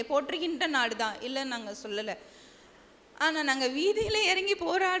தான், எங்களை போற்றுகின்ற நாடு தான், இல்லைன்னு நாங்கள் சொல்லலை. ஆனால் நாங்கள் வீதியில் இறங்கி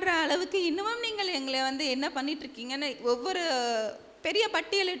போராடுற அளவுக்கு இன்னமும் நீங்கள் எங்களை வந்து என்ன பண்ணிகிட்ருக்கீங்கன்னு ஒவ்வொரு பெரிய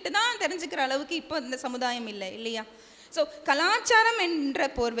பட்டியலிட்டு தான் தெரிஞ்சுக்கிற அளவுக்கு இப்போ இந்த சமுதாயம் இல்லை, இல்லையா? ஸோ கலாச்சாரம் என்ற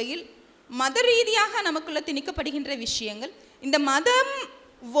போர்வையில் மத ரீதியாக நமக்குள்ளே திணிக்கப்படுகின்ற விஷயங்கள், இந்த மதம்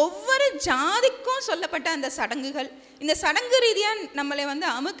ஒவ்வொரு ஜாதிக்கும் சொல்லப்பட்ட அந்த சடங்குகள், இந்த சடங்கு ரீதியாக நம்மளை வந்து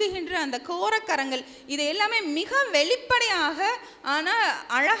அமுக்குகின்ற அந்த கோரக்கரங்கள், இது எல்லாமே மிக வெளிப்படையாக ஆனால்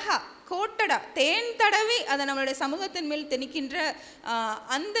அழகாக கோட்டடா தேன் தடவி அதை நம்மளுடைய சமூகத்தின் மேல் திணிக்கின்ற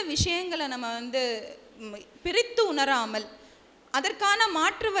அந்த விஷயங்களை நம்ம வந்து பிரித்து உணராமல், அதற்கான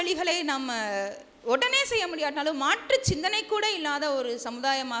மாற்று வழிகளை நம்ம உடனே செய்ய முடியாட்டாலும் மாற்று சிந்தனை கூட இல்லாத ஒரு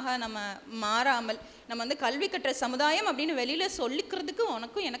சமுதாயமாக நம்ம மாறாமல், நம்ம வந்து கல்வி கற்ற சமுதாயம் அப்படின்னு வெளியில் சொல்லிக்கிறதுக்கு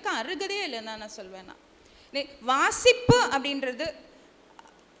உனக்கும் எனக்கும் அருகதே இல்லைன்னு தான் நான் சொல்வேன். வாசிப்பு அப்படின்றது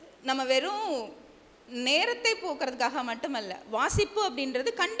நம்ம வெறும் நேரத்தை போக்குறதுக்காக மட்டுமல்ல. வாசிப்பு அப்படின்றது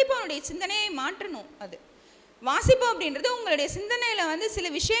கண்டிப்பாக உன்னுடைய சிந்தனையை மாற்றணும். அது வாசிப்பு அப்படின்றது உங்களுடைய சிந்தனையில் வந்து சில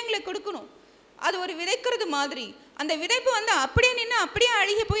விஷயங்களை கொடுக்கணும். அது ஒரு விதைக்கிறது மாதிரி. அந்த விதைப்பு வந்து அப்படியே நின்று அப்படியே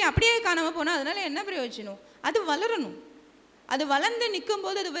அழுகி போய் அப்படியே காணாமல் போனால் அதனால் என்ன பிரயோஜனம்? அது வளரணும். அது வளர்ந்து நிற்கும்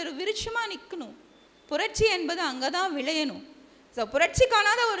போது அது ஒரு விருட்சமாக நிற்கணும். புரட்சி என்பது அங்கே தான் விளையணும். ஸோ புரட்சி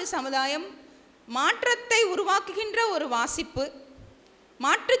காணாத ஒரு சமுதாயம், மாற்றத்தை உருவாக்குகின்ற ஒரு வாசிப்பு,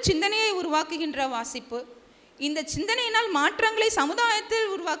 மாற்று சிந்தனையை உருவாக்குகின்ற வாசிப்பு, இந்த சிந்தனையினால் மாற்றங்களை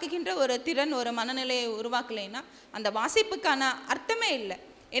சமுதாயத்தில் உருவாக்குகின்ற ஒரு திறன், ஒரு மனநிலையை உருவாக்கலைன்னா அந்த வாசிப்புக்கான அர்த்தமே இல்லை.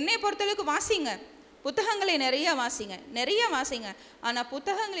 என்னை பொறுத்தளவுக்கு வாசிங்க, புத்தகங்களை நிறைய வாசிங்க. ஆனால்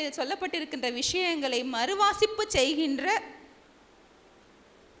புத்தகங்களில் சொல்லப்பட்டிருக்கின்ற விஷயங்களை மறுவாசிப்பு செய்கின்ற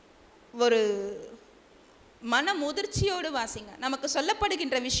ஒரு மன முதிர்ச்சியோடு வாசிங்க. நமக்கு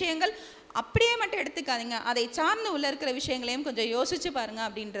சொல்லப்படுகின்ற விஷயங்கள் அப்படியே மட்டும் எடுத்துக்காதீங்க, அதை சார்ந்து உள்ள இருக்கிற விஷயங்களையும் கொஞ்சம் யோசிச்சு பாருங்க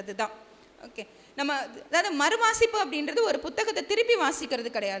அப்படின்றது தான். ஓகே, நம்ம அதாவது மறுவாசிப்பு அப்படின்றது ஒரு புத்தகத்தை திருப்பி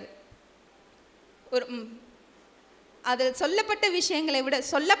வாசிக்கிறது கிடையாது. ஒரு அதில் சொல்லப்பட்ட விஷயங்களை விட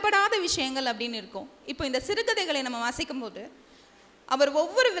சொல்லப்படாத விஷயங்கள் அப்படின்னு இருக்கும். இப்போ இந்த சிறுகதைகளை நம்ம வாசிக்கும் போது அவர்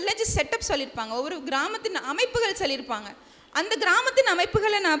ஒவ்வொரு வில்லேஜ் செட்டப் சொல்லியிருப்பாங்க, ஒவ்வொரு கிராமத்தின் அமைப்புகள் சொல்லியிருப்பாங்க. அந்த கிராமத்தின்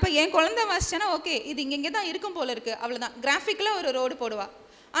அமைப்புகளை நான் இப்போ என் குழந்தை வாசிச்சேன்னா ஓகே இது இங்கே தான் இருக்கும் போல இருக்குது, அவ்வளோதான். கிராஃபிக்கில் ஒரு ரோடு போடுவா.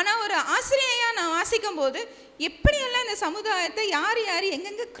 ஆனால் ஒரு ஆசிரியையாக நான் வாசிக்கும் போது எப்படியெல்லாம் இந்த சமுதாயத்தை யார்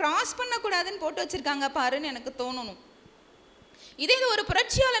எங்கெங்கே கிராஸ் பண்ணக்கூடாதுன்னு போட்டு வச்சுருக்காங்க பாருன்னு எனக்கு தோணணும். இதே இது ஒரு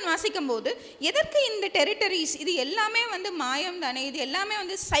புரட்சியாளன் வாசிக்கும் போது எதற்கு இந்த டெரிட்டரிஸ், இது எல்லாமே வந்து மாயம் தானே, இது எல்லாமே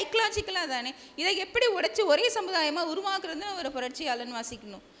வந்து சைக்கலாஜிக்கலாக தானே, இதை எப்படி உடைச்சி ஒரே சமுதாயமாக உருவாக்குறதுன்னு ஒரு புரட்சியாளன்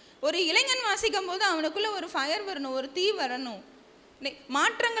வாசிக்கணும். ஒரு இளைஞன் வாசிக்கும் போது அவனுக்குள்ளே ஒரு ஃபயர் வரணும், ஒரு தீ வரணும்.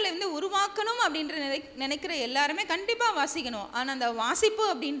 மாற்றங்களை வந்து உருவாக்கணும் அப்படின்ற நினைக்கிற எல்லாருமே கண்டிப்பாக வாசிக்கணும். ஆனால் அந்த வாசிப்பு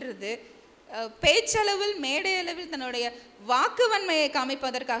அப்படின்றது பேச்சளவில் மேடை அளவில் தன்னுடைய வாக்குவன்மையை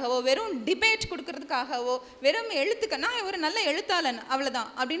காமிப்பதற்காகவோ வெறும் டிபேட் கொடுக்கறதுக்காகவோ வெறும் நான் ஒரு நல்ல எழுத்தாளன் அவ்வளோதான்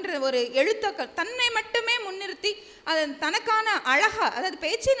அப்படின்ற ஒரு எழுத்தாக்கள் தன்னை மட்டுமே முன்னிறுத்தி அது தனக்கான அழகா, அதாவது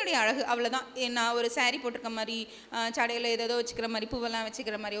பேச்சினுடைய அழகு அவ்வளோதான். நான் ஒரு சாரீ போட்டிருக்க மாதிரி, சடையில் ஏதோ வச்சுக்கிற மாதிரி, பூவெல்லாம்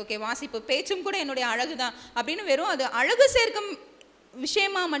வச்சுக்கிற மாதிரி, ஓகே வாசிப்பு பேச்சும் கூட என்னுடைய அழகு தான் அப்படின்னு வெறும் அது அழகு சேர்க்கும்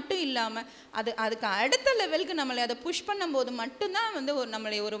விஷயமா மட்டும் இல்லாமல் அதுக்கு அடுத்த லெவலுக்கு நம்மளை அதை புஷ் பண்ணும்போது மட்டும்தான் வந்து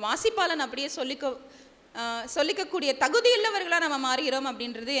நம்மளை ஒரு வாசிப்பாளன் அப்படியே சொல்லிக்கக்கூடிய தகுதியுள்ளவர்களாக நம்ம மாறுகிறோம்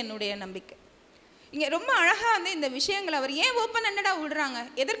அப்படின்றது என்னுடைய நம்பிக்கை. இங்கே ரொம்ப அழகாக வந்து இந்த விஷயங்கள் அவர் ஏன் ஓப்பன் ஹேண்டடாக விடுறாங்க,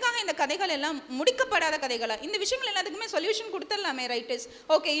 எதற்காக இந்த கதைகள் எல்லாம் முடிக்கப்படாத கதைகளா, இந்த விஷயங்கள் எல்லாத்துக்குமே சொல்யூஷன் கொடுத்துடலாமே ரைட்டர்ஸ்.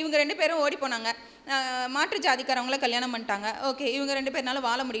 ஓகே இவங்க 2 பேரும் ஓடி போனாங்க, மாற்று ஜாதிக்காரவங்கள கல்யாணம் பண்ணிட்டாங்க, ஓகே இவங்க 2 பேர்னால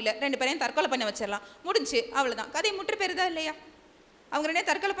வாழ முடியல, 2 பேரையும் தற்கொலை பண்ண வச்சிடலாம், முடிஞ்சு அவ்வளோதான், கதை முற்று பெறுதா இல்லையா? அவங்க 2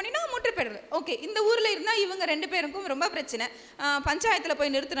 தற்கொலை பண்ணினா முற்று பெறுது. ஓகே இந்த ஊரில் இருந்தால் இவங்க 2 பேருக்கும் ரொம்ப பிரச்சனை, பஞ்சாயத்தில்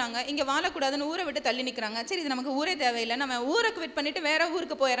போய் நிறுத்துறாங்க, இங்கே வாழக்கூடாதுன்னு ஊரை விட்டு தள்ளி நிற்கிறாங்க, சரி இது நமக்கு ஊரே தேவையில்லை, நம்ம ஊரை குவிட் பண்ணிவிட்டு வேறு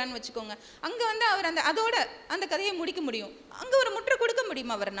ஊருக்கு போயிடறான்னு வச்சுக்கோங்க. அங்கே வந்து அவர் அதோட அந்த கதையை முடிக்க முடியும், அங்கே ஒரு முற்று கொடுக்க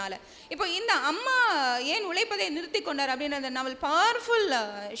முடியும் அவரால். இப்போ இந்த அம்மா ஏன் உழைப்பதை நிறுத்தி கொண்டார் அப்படின்ற அந்த நாவல் பவர்ஃபுல்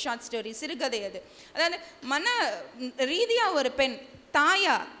ஷார்ட் ஸ்டோரி, சிறுகதை. அதாவது மன ரீதியாக ஒரு பெண்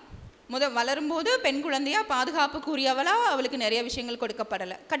தாயா வளரும்போது பெண் குழந்தையாக பாதுகாப்புக்குரியவளா அவளுக்கு நிறைய விஷயங்கள்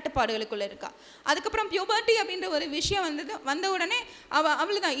கொடுக்கப்படலை, கட்டுப்பாடுகளுக்குள்ளே இருக்கா. அதுக்கப்புறம் பியூபர்ட்டி அப்படின்ற ஒரு விஷயம் வந்த உடனே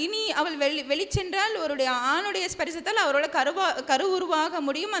அவளுதான் இனி அவள் வெளிச்சென்றால் அவருடைய ஆணுடைய ஸ்பரிசத்தால் அவரோட கரு உருவாக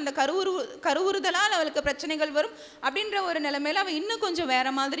முடியும், அந்த கருவுறுதலால் அவளுக்கு பிரச்சனைகள் வரும் அப்படின்ற ஒரு நிலைமையில அவள் இன்னும் கொஞ்சம்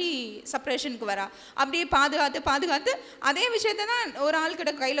வேற மாதிரி செப்பரேஷனுக்கு வரா. அப்படியே பாதுகாத்து அதே விஷயத்தை தான் ஒரு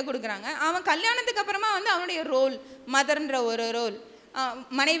ஆள்கிட்ட கையில் கொடுக்குறாங்க. அவன் கல்யாணத்துக்கு அப்புறமா வந்து அவனுடைய ரோல் மதர்ன்ற ஒரு ரோல்,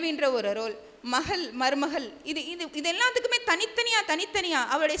 மனைவின்ற ஒரு ரோல், மருமகள், இது எல்லாத்துக்குமே தனித்தனியா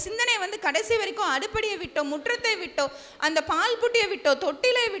அவளுடைய சிந்தனை வந்து கடைசி வரைக்கும் அடுப்படியை விட்டோ, முற்றத்தை விட்டோ, அந்த பால் புட்டியை விட்டோ,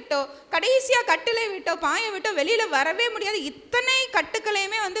 தொட்டிலை விட்டோ, கடைசியாக கட்டிலை விட்டோ, பாயை விட்டோ வெளியில் வரவே முடியாது. இத்தனை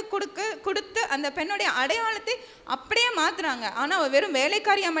கட்டுக்களையுமே வந்து கொடுத்து அந்த பெண்ணுடைய அடையாளத்தை அப்படியே மாற்றுறாங்க. ஆனால் அவள் வெறும்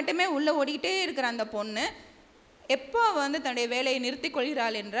வேலைக்காரியாக மட்டுமே உள்ளே ஓடிக்கிட்டே இருக்கிற அந்த பொண்ணு எப்போ அவள் வந்து தன்னுடைய வேலையை நிறுத்தி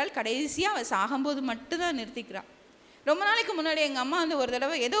கொள்கிறாள் என்றால் கடைசியாக அவள் சாகும்போது மட்டும்தான் நிறுத்திக்கிறாள். ரொம்ப நாளைக்கு முன்னாடி எங்கள் அம்மா வந்து ஒரு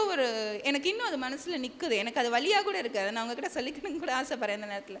தடவை ஏதோ ஒரு எனக்கு இன்னும் அது மனசில் நிற்குது, எனக்கு அது வழியாக கூட இருக்குது, அதை நான் அவங்கக்கிட்ட சொல்லிக்கணும்னு கூட ஆசைப்பட்றேன். இந்த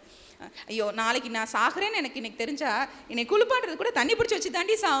நேரத்தில் ஐயோ நாளைக்கு நான் சாகிறேன்னு எனக்கு இன்றைக்கி தெரிஞ்சா என்னை குளிப்பாடுறது கூட தண்ணி பிடிச்சி வச்சு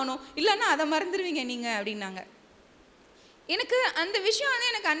தாண்டி சாகணும், இல்லைன்னா அதை மறந்துடுவீங்க நீங்கள் அப்படின்னாங்க. எனக்கு அந்த விஷயம்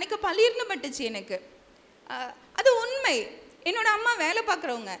வந்து எனக்கு அன்னைக்கு பளிர்னு பட்டுச்சு. எனக்கு அது உண்மை. என்னோட அம்மா வேலை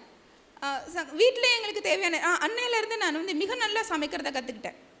பார்க்குறவங்க, வீட்டில் எங்களுக்கு தேவையான அன்னையிலேருந்து நான் வந்து மிக நல்லா சமைக்கிறத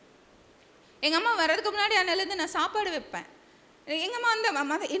கற்றுக்கிட்டேன். எங்கள் அம்மா வர்றதுக்கு முன்னாடி அன்னையிலேருந்து நான் சாப்பாடு வைப்பேன். எங்கள் அம்மா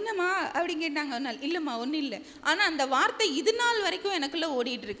அந்த என்னம்மா அப்படின்னு கேட்டாங்க ஒரு நாள். இல்லைம்மா ஒன்றும் இல்லை. ஆனால் அந்த வார்த்தை இது நாள் வரைக்கும் எனக்குள்ளே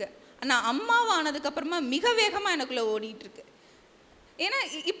ஓடிட்டுருக்கு. ஆனால் அம்மாவானதுக்கப்புறமா மிக வேகமாக எனக்குள்ளே ஓடிட்டுருக்கு. ஏன்னா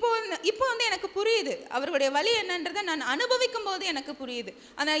இப்போ வந்து எனக்கு புரியுது அவருடைய வலி என்னன்றதை நான் அனுபவிக்கும் போது எனக்கு புரியுது.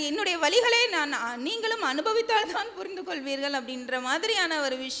 ஆனால் என்னுடைய வலிகளை நீங்களும் அனுபவித்தால் தான் புரிந்து கொள்வீர்கள் அப்படின்ற மாதிரியான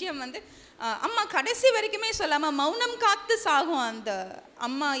ஒரு விஷயம் வந்து அம்மா கடைசி வரைக்குமே சொல்லாமல் மௌனம் காத்து சாகும். அந்த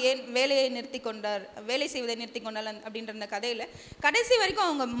அம்மா ஏன் வேலையை வேலை செய்வதை நிறுத்தி கொண்டாள் அப்படின்ற அந்த கதையில் கடைசி வரைக்கும்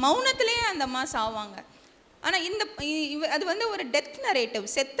அவங்க மௌனத்திலேயே அந்த அம்மா சாவாங்க. ஆனால் அது வந்து ஒரு டெத் நரேட்டிவ்.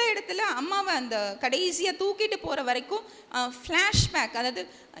 செத்த இடத்துல அம்மாவை அந்த கடைசியாக தூக்கிட்டு போகிற வரைக்கும் ஃப்ளாஷ்பேக், அதாவது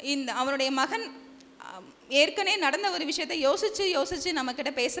அவனுடைய மகன் ஏற்கனவே நடந்த ஒரு விஷயத்தை யோசித்து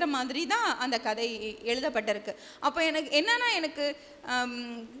நம்மக்கிட்ட பேசுகிற மாதிரி தான் அந்த கதை எழுதப்பட்டிருக்கு. அப்போ எனக்கு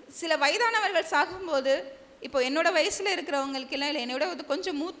சில வயதானவர்கள் சாகும்போது, இப்போ என்னோடய வயசில் இருக்கிறவங்களுக்கெல்லாம் இல்லை, என்னோட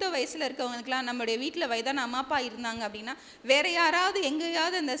கொஞ்சம் மூத்த வயசில் இருக்கிறவங்களுக்கெல்லாம் நம்மளுடைய வீட்டில் வயதான அம்மா அப்பா இருந்தாங்க அப்படின்னா வேறு யாராவது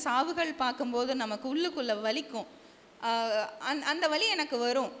எங்கேயாவது அந்த சாவுகள் பார்க்கும்போது நமக்கு உள்ளுக்குள்ளே வலிக்கும். அந்த வலி எனக்கு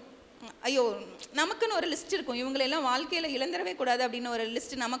வரும். ஐயோ நமக்குன்னு ஒரு லிஸ்ட் இருக்கும், இவங்களெல்லாம் வாழ்க்கையில் இழந்துடவே கூடாது அப்படின்னு ஒரு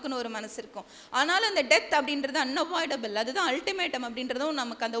லிஸ்ட் நமக்குன்னு ஒரு மனசு இருக்கும். ஆனாலும் அந்த டெத் அப்படின்றது அன்அவாய்டபிள், அதுதான் அல்டிமேட்டம் அப்படின்றதும்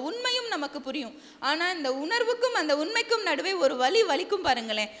நமக்கு அந்த உண்மையும் நமக்கு புரியும். ஆனால் இந்த உணர்வுக்கும் அந்த உண்மைக்கும் நடுவே ஒரு வலிக்கும்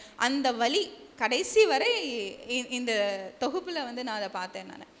பாருங்களேன். அந்த வலி கடைசி வரை இந்த தொகுப்பில் வந்து நான் அதை பார்த்தேன்.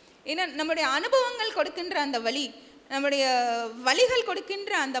 நான் ஏன்னா நம்முடைய அனுபவங்கள் கொடுக்கின்ற அந்த வலி, நம்முடைய வலிகள்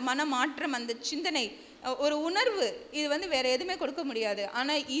கொடுக்கின்ற அந்த மன மாற்றம், அந்த சிந்தனை, ஒரு உணர்வு, இது வந்து வேற எதுவுமே கொடுக்க முடியாது.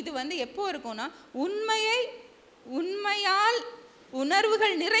 ஆனால் இது வந்து எப்போ இருக்கும்னா உண்மையால்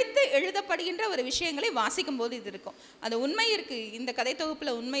உணர்வுகள் நிறைத்து எழுதப்படுகின்ற ஒரு விஷயங்களை வாசிக்கும் போது இது இருக்கும். அது உண்மை இருக்குது, இந்த கதை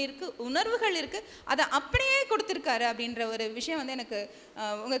தொகுப்பில் உண்மை இருக்குது, உணர்வுகள் இருக்குது, அதை அப்படியே கொடுத்துருக்காரு அப்படின்ற ஒரு விஷயம் வந்து எனக்கு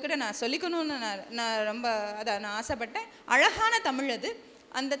உங்ககிட்ட நான் சொல்லிக்கணும்னு நான் ரொம்ப நான் ஆசைப்பட்டேன். அழகான தமிழ் அது.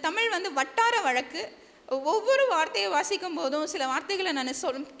 அந்த தமிழ் வந்து வட்டார வழக்கு. ஒவ்வொரு வார்த்தையை வாசிக்கும் போதும் சில வார்த்தைகளை நான்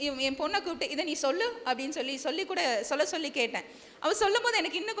என் பொண்ணை கூப்பிட்டு இதை நீ சொல்லு அப்படின்னு சொல்லி கூட சொல்லி கேட்டேன். அவள் சொல்லும் போது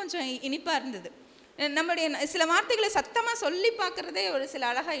எனக்கு இன்னும் கொஞ்சம் இனிப்பாக இருந்தது. நம்மளுடைய சில வார்த்தைகளை சத்தமாக சொல்லி பார்க்குறதே ஒரு சில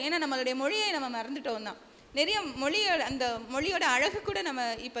அழகாக, ஏன்னா நம்மளுடைய மொழியை நம்ம மறந்துட்டோம் தான். நிறைய மொழியோட அந்த மொழியோட அழகு கூட நம்ம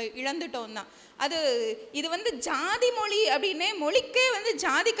இப்போ இழந்துட்டோம் தான். இது வந்து ஜாதி மொழி அப்படின்னே, மொழிக்கே வந்து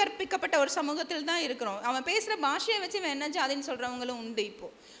ஜாதி கற்பிக்கப்பட்ட ஒரு சமூகத்தில் தான் இருக்கிறோம். அவன் பேசுகிற பாஷையை வச்சு அவன் என்ன ஜாதின்னு சொல்கிறவங்களும் உண்டு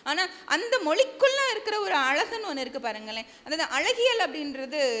இப்போது. ஆனால் அந்த மொழிக்குள்ளே இருக்கிற ஒரு அழகுன்னு ஒன்று இருக்குது பாருங்களேன். அதாவது அழகியல்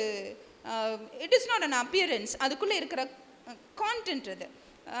அப்படின்றது it is not an appearance, அதுக்குள்ளே இருக்கிற கான்டென்ட். அது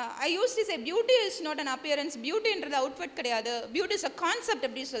ஐ use to say beauty is not an appearance, பியூட்டின்றது outfit கிடையாது, பியூட்டி இஸ் அ கான்செப்ட்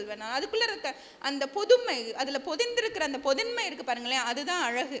அப்படி சொல்வேன் நான். அதுக்குள்ளே இருக்க அந்த பொதுமை, அதில் பொதிந்திருக்கிற அந்த பொதின்மை இருக்குது பாருங்களேன், அதுதான்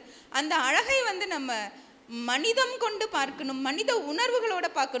அழகு. அந்த அழகை வந்து நம்ம மனிதம் கொண்டு பார்க்கணும், மனித உணர்வுகளோடு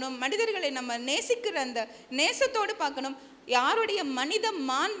பார்க்கணும், மனிதர்களை நம்ம நேசிக்கிற அந்த நேசத்தோடு பார்க்கணும், யாருடைய மனித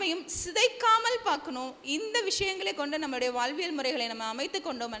மாண்பையும் சிதைக்காமல் பார்க்கணும். இந்த விஷயங்களை கொண்டு நம்மளுடைய வாழ்வியல் முறைகளை நம்ம அமைத்து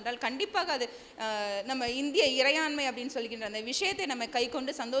கொண்டோம் என்றால் கண்டிப்பாக அது நம்ம இந்திய இறையாண்மை அப்படின்னு சொல்கின்ற அந்த விஷயத்தை நம்ம கை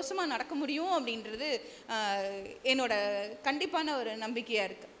கொண்டு சந்தோஷமாக நடக்க முடியும் அப்படின்றது என்னோட கண்டிப்பான ஒரு நம்பிக்கையாக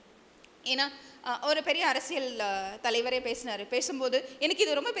இருக்குது. ஏன்னா ஒரு பெரிய அரசியல் தலைவரே பேசும்போது எனக்கு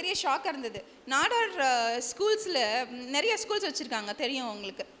இது ரொம்ப பெரிய ஷாக்காக இருந்தது. நாடார் ஸ்கூல்ஸில் நிறைய ஸ்கூல்ஸ் வச்சுருக்காங்க, தெரியும்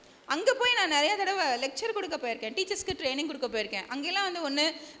உங்களுக்கு. அங்கே போய் நான் நிறைய தடவை லெக்சர் கொடுக்க போயிருக்கேன், டீச்சர்ஸ்க்கு ட்ரைனிங் கொடுக்க போயிருக்கேன். அங்கெல்லாம் வந்து ஒன்று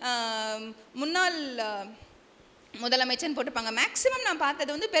முன்னாள் முதலமைச்சர்னு போட்டிருப்பாங்க. மேக்ஸிமம் நான்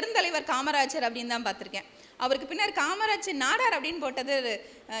பார்த்தது வந்து பெருந்தலைவர் காமராஜர் அப்படின்னு தான் பார்த்துருக்கேன். அவருக்கு பின்னர் காமராஜர் நாடார் அப்படின்னு போட்டது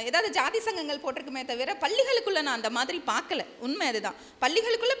ஏதாவது ஜாதி சங்கங்கள் போட்டிருக்குமே தவிர பள்ளிகளுக்குள்ளே நான் அந்த மாதிரி பார்க்கல. உண்மை அதுதான்.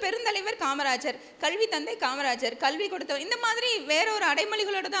 பள்ளிகளுக்குள்ளே பெருந்தலைவர் காமராஜர், கல்வி தந்தை காமராஜர், கல்வி கொடுத்தவர், இந்த மாதிரி வேற ஒரு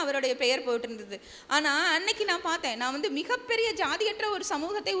அடைமொழிகளோடு தான் அவருடைய பெயர் போயிட்டு இருந்தது. ஆனால் அன்னைக்கு நான் பார்த்தேன், நான் வந்து மிகப்பெரிய ஜாதியற்ற ஒரு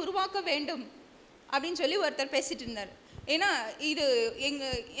சமூகத்தை உருவாக்க வேண்டும் அப்படின்னு சொல்லி ஒருத்தர் பேசிட்டு இருந்தார். ஏன்னா இது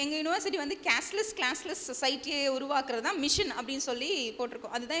எங்கள் யூனிவர்சிட்டி வந்து கிளாஸ்லெஸ் சொசைட்டியை உருவாக்குறது தான் மிஷன் அப்படின்னு சொல்லி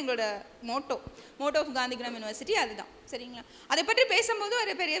போட்டிருக்கோம். அதுதான் எங்களோட மோட்டோ ஆஃப் காந்திகிராம் யூனிவர்சிட்டி, அதுதான். சரிங்களா? அதை பற்றி பேசும்போது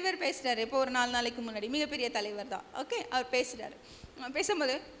ஒரு பெரியவர் பேசுகிறாரு. இப்போ ஒரு 4 நாளைக்கு முன்னாடி மிகப்பெரிய தலைவர் தான். ஓகே, அவர் பேசுகிறாரு.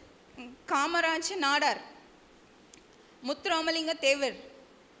 பேசும்போது காமராஜ் நாடார், முத்துராமலிங்க தேவர்,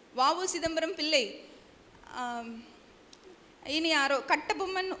 வாவு சிதம்பரம் பிள்ளை, இனி யாரோ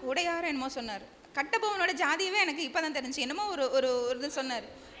கட்டபொம்மன் உடையார் என்னமோ சொன்னார். கட்டபொம்மனோட ஜாதியவே எனக்கு இப்போ தான் தெரிஞ்சு. என்னமோ ஒரு இது சொன்னார்,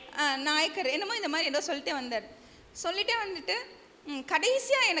 நாயக்கர் என்னமோ இந்த மாதிரி ஏதோ சொல்லிட்டே வந்துட்டு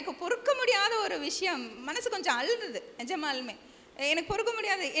கடைசியாக எனக்கு பொறுக்க முடியாத ஒரு விஷயம், மனசு கொஞ்சம் அழுதுது நிஜமாலுமே. எனக்கு பொறுக்க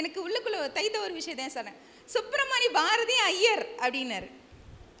முடியாது, எனக்கு உள்ளுக்குள்ளே தைத்த ஒரு விஷயத்தையும் சொன்னேன். சுப்பிரமணிய பாரதி ஐயர் அப்படின்னாரு.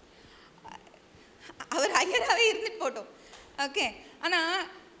 அவர் ஐயராகவே இருந்துட்டு போட்டோம். ஓகே, ஆனால்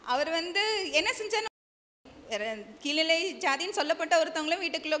அவர் வந்து என்ன செஞ்சார், கீழ்நிலை ஜாதின்னு சொல்லப்பட்ட ஒருத்தவங்களும்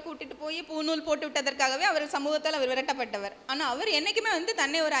வீட்டுக்குள்ளே கூட்டிட்டு போய் பூநூல் போட்டு விட்டதற்காகவே அவர் சமூகத்தால் அவர் விரட்டப்பட்டவர். ஆனால் அவர் என்றைக்குமே வந்து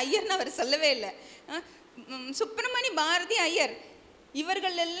தன்னை ஒரு ஐயர்னு அவர் சொல்லவே இல்லை. சுப்பிரமணிய பாரதி ஐயர்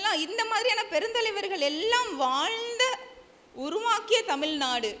இவர்கள் எல்லாம், இந்த மாதிரியான பெருந்தலைவர்கள் எல்லாம் வாழ்ந்த உருவாக்கிய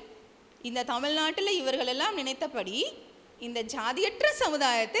தமிழ்நாடு, இந்த தமிழ்நாட்டில் இவர்கள் எல்லாம் நினைத்தபடி இந்த ஜாதியற்ற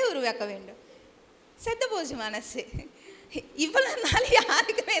சமுதாயத்தை உருவாக்க வேண்டும். செத்து போச்சு மனசு. இவ்வளோ நாள்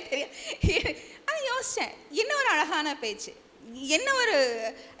யாருக்குமே தெரியும். அதை யோசித்தேன், என்ன ஒரு அழகான பேச்சு, என்ன ஒரு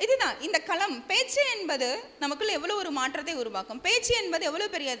இதுதான் இந்த களம். பேச்சு என்பது நமக்குள்ள எவ்வளோ ஒரு மாற்றத்தை உருவாக்கும், பேச்சு என்பது எவ்வளோ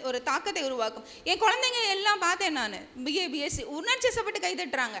பெரிய ஒரு தாக்கத்தை உருவாக்கும். என் குழந்தைங்க எல்லாம் பார்த்தேன் நான், பிஎஸ்சி உணர்ச்சிசப்பட்டு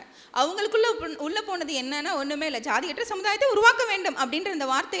கைதட்டுறாங்க. அவங்களுக்குள்ள உள்ளே போனது என்னன்னா ஒன்றுமே இல்லை, ஜாதியற்ற சமுதாயத்தை உருவாக்க வேண்டும் அப்படின்ற இந்த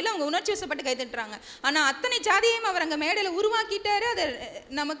வார்த்தையில் அவங்க உணர்ச்சிசப்பட்டு கைதட்டுறாங்க. ஆனால் அத்தனை ஜாதியையும் அவர் அங்கே மேடையில் உருவாக்கிட்டாரு, அதை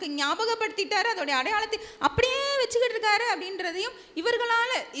நமக்கு ஞாபகப்படுத்திட்டாரு, அதோடைய அடையாளத்தை அப்படியே வச்சுக்கிட்டு இருக்காரு. அப்படின்றதையும்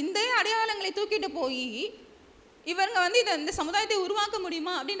இவர்களால் இந்த அடையாளங்களை தூக்கிட்டு போய் இவங்க வந்து இந்த சமுதாயத்தை உருவாக்க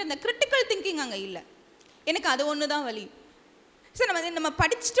முடியுமா அப்படின்ற அந்த கிரிட்டிக்கல் திங்கிங் அங்கே இல்லை. எனக்கு அது ஒன்று தான் வழி. ஸோ நம்ம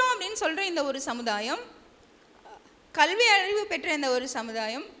படிச்சிட்டோம் அப்படின்னு சொல்கிற இந்த ஒரு சமுதாயம், கல்வி அறிவு பெற்ற இந்த ஒரு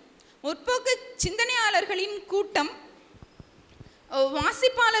சமுதாயம், முற்போக்கு சிந்தனையாளர்களின் கூட்டம்,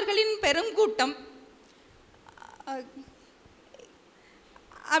 வாசிப்பாளர்களின் பெரும் கூட்டம்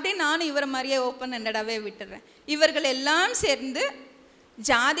அப்படின்னு நானும் இவரை மாதிரியே ஓப்பன் ஹேண்டடாகவே விட்டுறேன். இவர்கள் எல்லாம் சேர்ந்து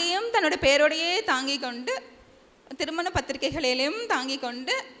ஜாதியும் தன்னோட பேரோடையே தாங்கி கொண்டு, திருமண பத்திரிகைகளிலையும் தாங்கி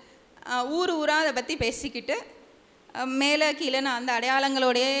கொண்டு, ஊராக அதை பற்றி பேசிக்கிட்டு, மேலே கீழேன்னு அந்த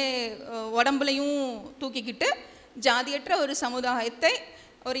அடையாளங்களோடைய உடம்புலையும் தூக்கிக்கிட்டு, ஜாதியற்ற ஒரு சமுதாயத்தை,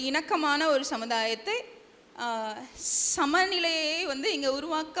 ஒரு இணக்கமான ஒரு சமுதாயத்தை, சமநிலையை வந்து இங்கே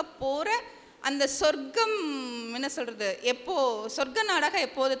உருவாக்க போகிற அந்த சொர்க்கம், என்ன சொல்கிறது, சொர்க்க நாடாக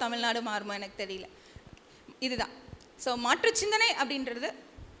எப்போது தமிழ்நாடு மாறுமோ எனக்கு தெரியல. இதுதான். ஸோ மாற்று சிந்தனை அப்படின்றது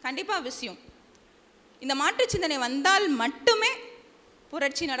கண்டிப்பாக அவசியம். இந்த மாற்று சிந்தனை வந்தால் மட்டுமே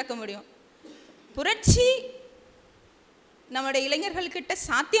புரட்சி நடக்க முடியும். புரட்சி நம்மளுடைய இளைஞர்கள்கிட்ட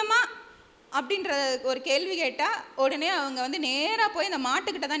சாத்தியமா அப்படின்ற ஒரு கேள்வி கேட்டால் உடனே அவங்க வந்து நேராக போய் அந்த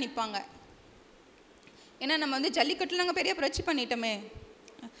மாட்டுக்கிட்ட தான் நிற்பாங்க. ஏன்னா நம்ம வந்து ஜல்லிக்கட்டில் நாங்கள் பெரிய புரட்சி பண்ணிட்டோமே,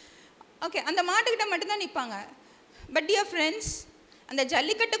 ஓகே, அந்த மாட்டுக்கிட்ட மட்டும்தான் நிற்பாங்க. பட் டியர் ஃப்ரெண்ட்ஸ், அந்த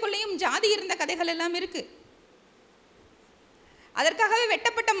ஜல்லிக்கட்டுக்குள்ளேயும் ஜாதி இருந்த கதைகள் எல்லாம் இருக்குது. அதற்காகவே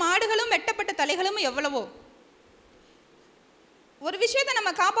வெட்டப்பட்ட மாடுகளும் வெட்டப்பட்ட தலைகளும் எவ்வளவோ. ஒரு விஷயத்தை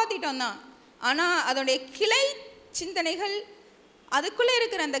நம்ம காப்பாற்றிட்டோம் தான், ஆனால் அதோடைய கிளை சிந்தனைகள், அதுக்குள்ளே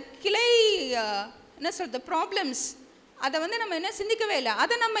இருக்கிற அந்த கிளை என்ன சொல்கிறது ப்ராப்ளம்ஸ், அதை வந்து நம்ம என்ன சிந்திக்கவே இல்லை.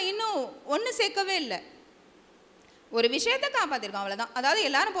 அதை நம்ம இன்னும் ஒன்று சேர்க்கவே இல்லை. ஒரு விஷயத்தை காப்பாற்றிருக்கோம், அவ்வளோதான். அதாவது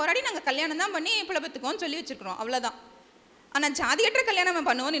எல்லாரும் போராடி நாங்கள் கல்யாணம் தான் பண்ணி பிழப்பத்துக்கோன்னு சொல்லி வச்சுருக்கிறோம், அவ்வளோதான். ஆனால் ஜாதியற்ற கல்யாணம் நம்ம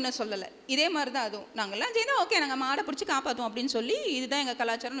பண்ணுவோன்னு இன்னும் சொல்லலை. இதே மாதிரி தான் அதுவும். நாங்கள்லாம் சேர்ந்து ஓகே நாங்கள் மாடை பிடிச்சி காப்பாற்றுவோம் அப்படின்னு சொல்லி இதுதான் எங்கள்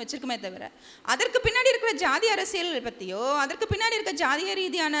கலாச்சாரம்னு வச்சுருக்குமே தவிர, அதற்கு பின்னாடி இருக்கிற ஜாதி அரசியல் பற்றியோ, அதற்கு பின்னாடி இருக்கிற ஜாதிய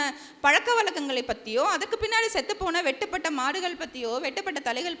ரீதியான பழக்க வழக்கங்களை பற்றியோ, அதற்கு பின்னாடி செத்துப்போன வெட்டப்பட்ட மாடுகள் பற்றியோ, வெட்டப்பட்ட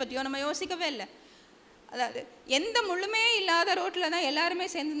தலைகள் பற்றியோ நம்ம யோசிக்கவே இல்லை. அதாவது எந்த முள்ளுமே இல்லாத ரோட்டில் தான் எல்லாருமே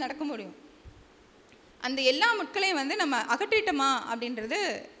சேர்ந்து நடக்க முடியும். அந்த எல்லா முட்களையும் வந்து நம்ம அகற்றிட்டோமா அப்படின்றது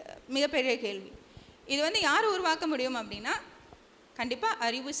மிகப்பெரிய கேள்வி. இது வந்து யார் உருவாக்க முடியும் அப்படின்னா, கண்டிப்பாக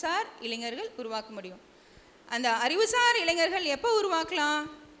அறிவுசார் இளைஞர்கள் உருவாக்க முடியும். அந்த அறிவுசார் இளைஞர்கள் எப்போ உருவாக்கலாம்?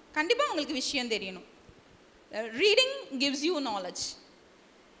 கண்டிப்பாக உங்களுக்கு விஷயம் தெரியணும். ரீடிங் கிவ்ஸ் யூ நாலேஜ்,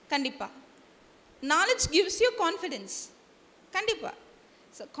 கண்டிப்பாக. நாலேஜ் கிவ்ஸ் யூ கான்ஃபிடென்ஸ், கண்டிப்பாக.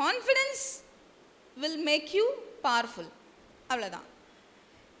 So confidence will make you powerful, அவ்வளோதான்.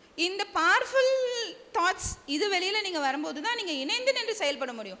 இந்த பவர்ஃபுல் தாட்ஸ் இது வெளியில் நீங்கள் வரும்போது தான் நீங்கள் இணைந்து நின்று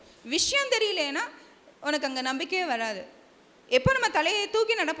செயல்பட முடியும். விஷயம் தெரியலேன்னா உனக்கு அங்கே நம்பிக்கையே வராது. எப்போ நம்ம தலையை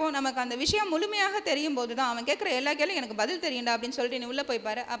தூக்கி நடப்போம், நமக்கு அந்த விஷயம் முழுமையாக தெரியும் போது தான் அவன் கேட்குற எல்லா கேள்வியும் எனக்கு பதில் தெரியும்டா அப்படின்னு சொல்லிட்டு நீ உள்ளே போய்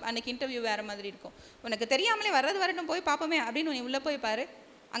பாரு. அன்றைக்கி இன்டர்வியூ வேறு மாதிரி இருக்கும். உனக்கு தெரியாமலே வரட்டும் போய் பார்ப்போமே அப்படின்னு நீ உள்ளே போய் பாரு.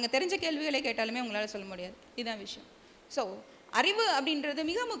 அங்கே தெரிஞ்ச கேள்விகளை கேட்டாலுமே உங்களால் சொல்ல முடியாது. இதுதான் விஷயம். ஸோ அறிவு அப்படின்றது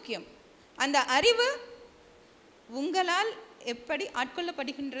மிக முக்கியம். அந்த அறிவு உங்களால் எப்படி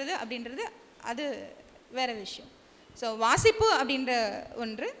ஆட்கொள்ளப்படுகின்றது அப்படின்றது அது வேறு விஷயம். ஸோ வாசிப்பு அப்படின்ற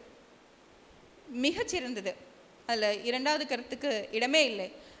ஒன்று மிகச்சிறந்தது, அதில் இரண்டாவது கருத்துக்கு இடமே இல்லை.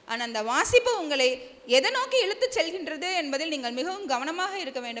 ஆனால் அந்த வாசிப்பு உங்களை எதை நோக்கி இழுத்து செல்கின்றது என்பதில் நீங்கள் மிகவும் கவனமாக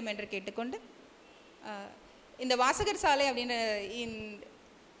இருக்க வேண்டும் என்று கேட்டுக்கொண்டு, இந்த வாசகர் சாலை அப்படின்ற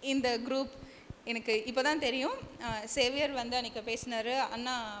இந்த குரூப் எனக்கு இப்போ தான் தெரியும். சேவியர் வந்து அன்றைக்கி பேசினார்,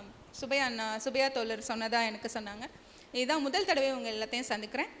 அண்ணா சுபையா தோழர் சொன்னதாக எனக்கு சொன்னாங்க. இதுதான் முதல் தடவை உங்கள் எல்லாத்தையும்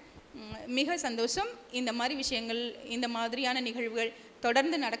சந்திக்கிறேன். மிக சந்தோஷம். இந்த மாதிரி விஷயங்கள், இந்த மாதிரியான நிகழ்வுகள்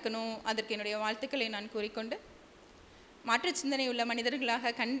தொடர்ந்து நடக்கணும், அதற்கு என்னுடைய வாழ்த்துக்களை நான் கூறிக்கொண்டு, மாற்று சிந்தனை உள்ள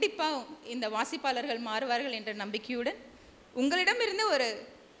மனிதர்களாக கண்டிப்பாக இந்த வாசிப்பாளர்கள் மாறுவார்கள் என்ற நம்பிக்கையுடன், உங்களிடமிருந்து ஒரு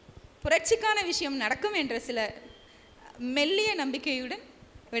புரட்சிக்கான விஷயம் நடக்கும் என்ற சில மெல்லிய நம்பிக்கையுடன்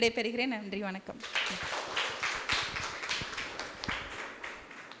விடைபெறுகிறேன். நன்றி, வணக்கம்.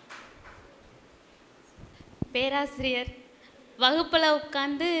 பேராசிரியர் வகுப்பில்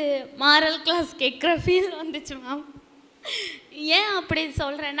உட்காந்து மாரல் கிளாஸ் கேட்குற ஃபீல் வந்துச்சு மேம். ஏன் அப்படி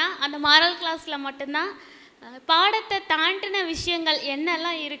சொல்கிறேன்னா, அந்த மாரல் கிளாஸில் மட்டும்தான் பாடத்தை தாண்டின விஷயங்கள்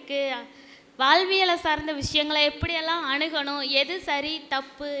என்னெல்லாம் இருக்குது, வாழ்வியலை சார்ந்த விஷயங்களை எப்படியெல்லாம் அணுகணும், எது சரி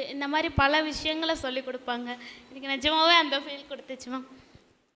தப்பு, இந்த மாதிரி பல விஷயங்களை சொல்லி கொடுப்பாங்க. எனக்கு நிஜமாகவே அந்த ஃபீல் கொடுத்துச்சு மேம்.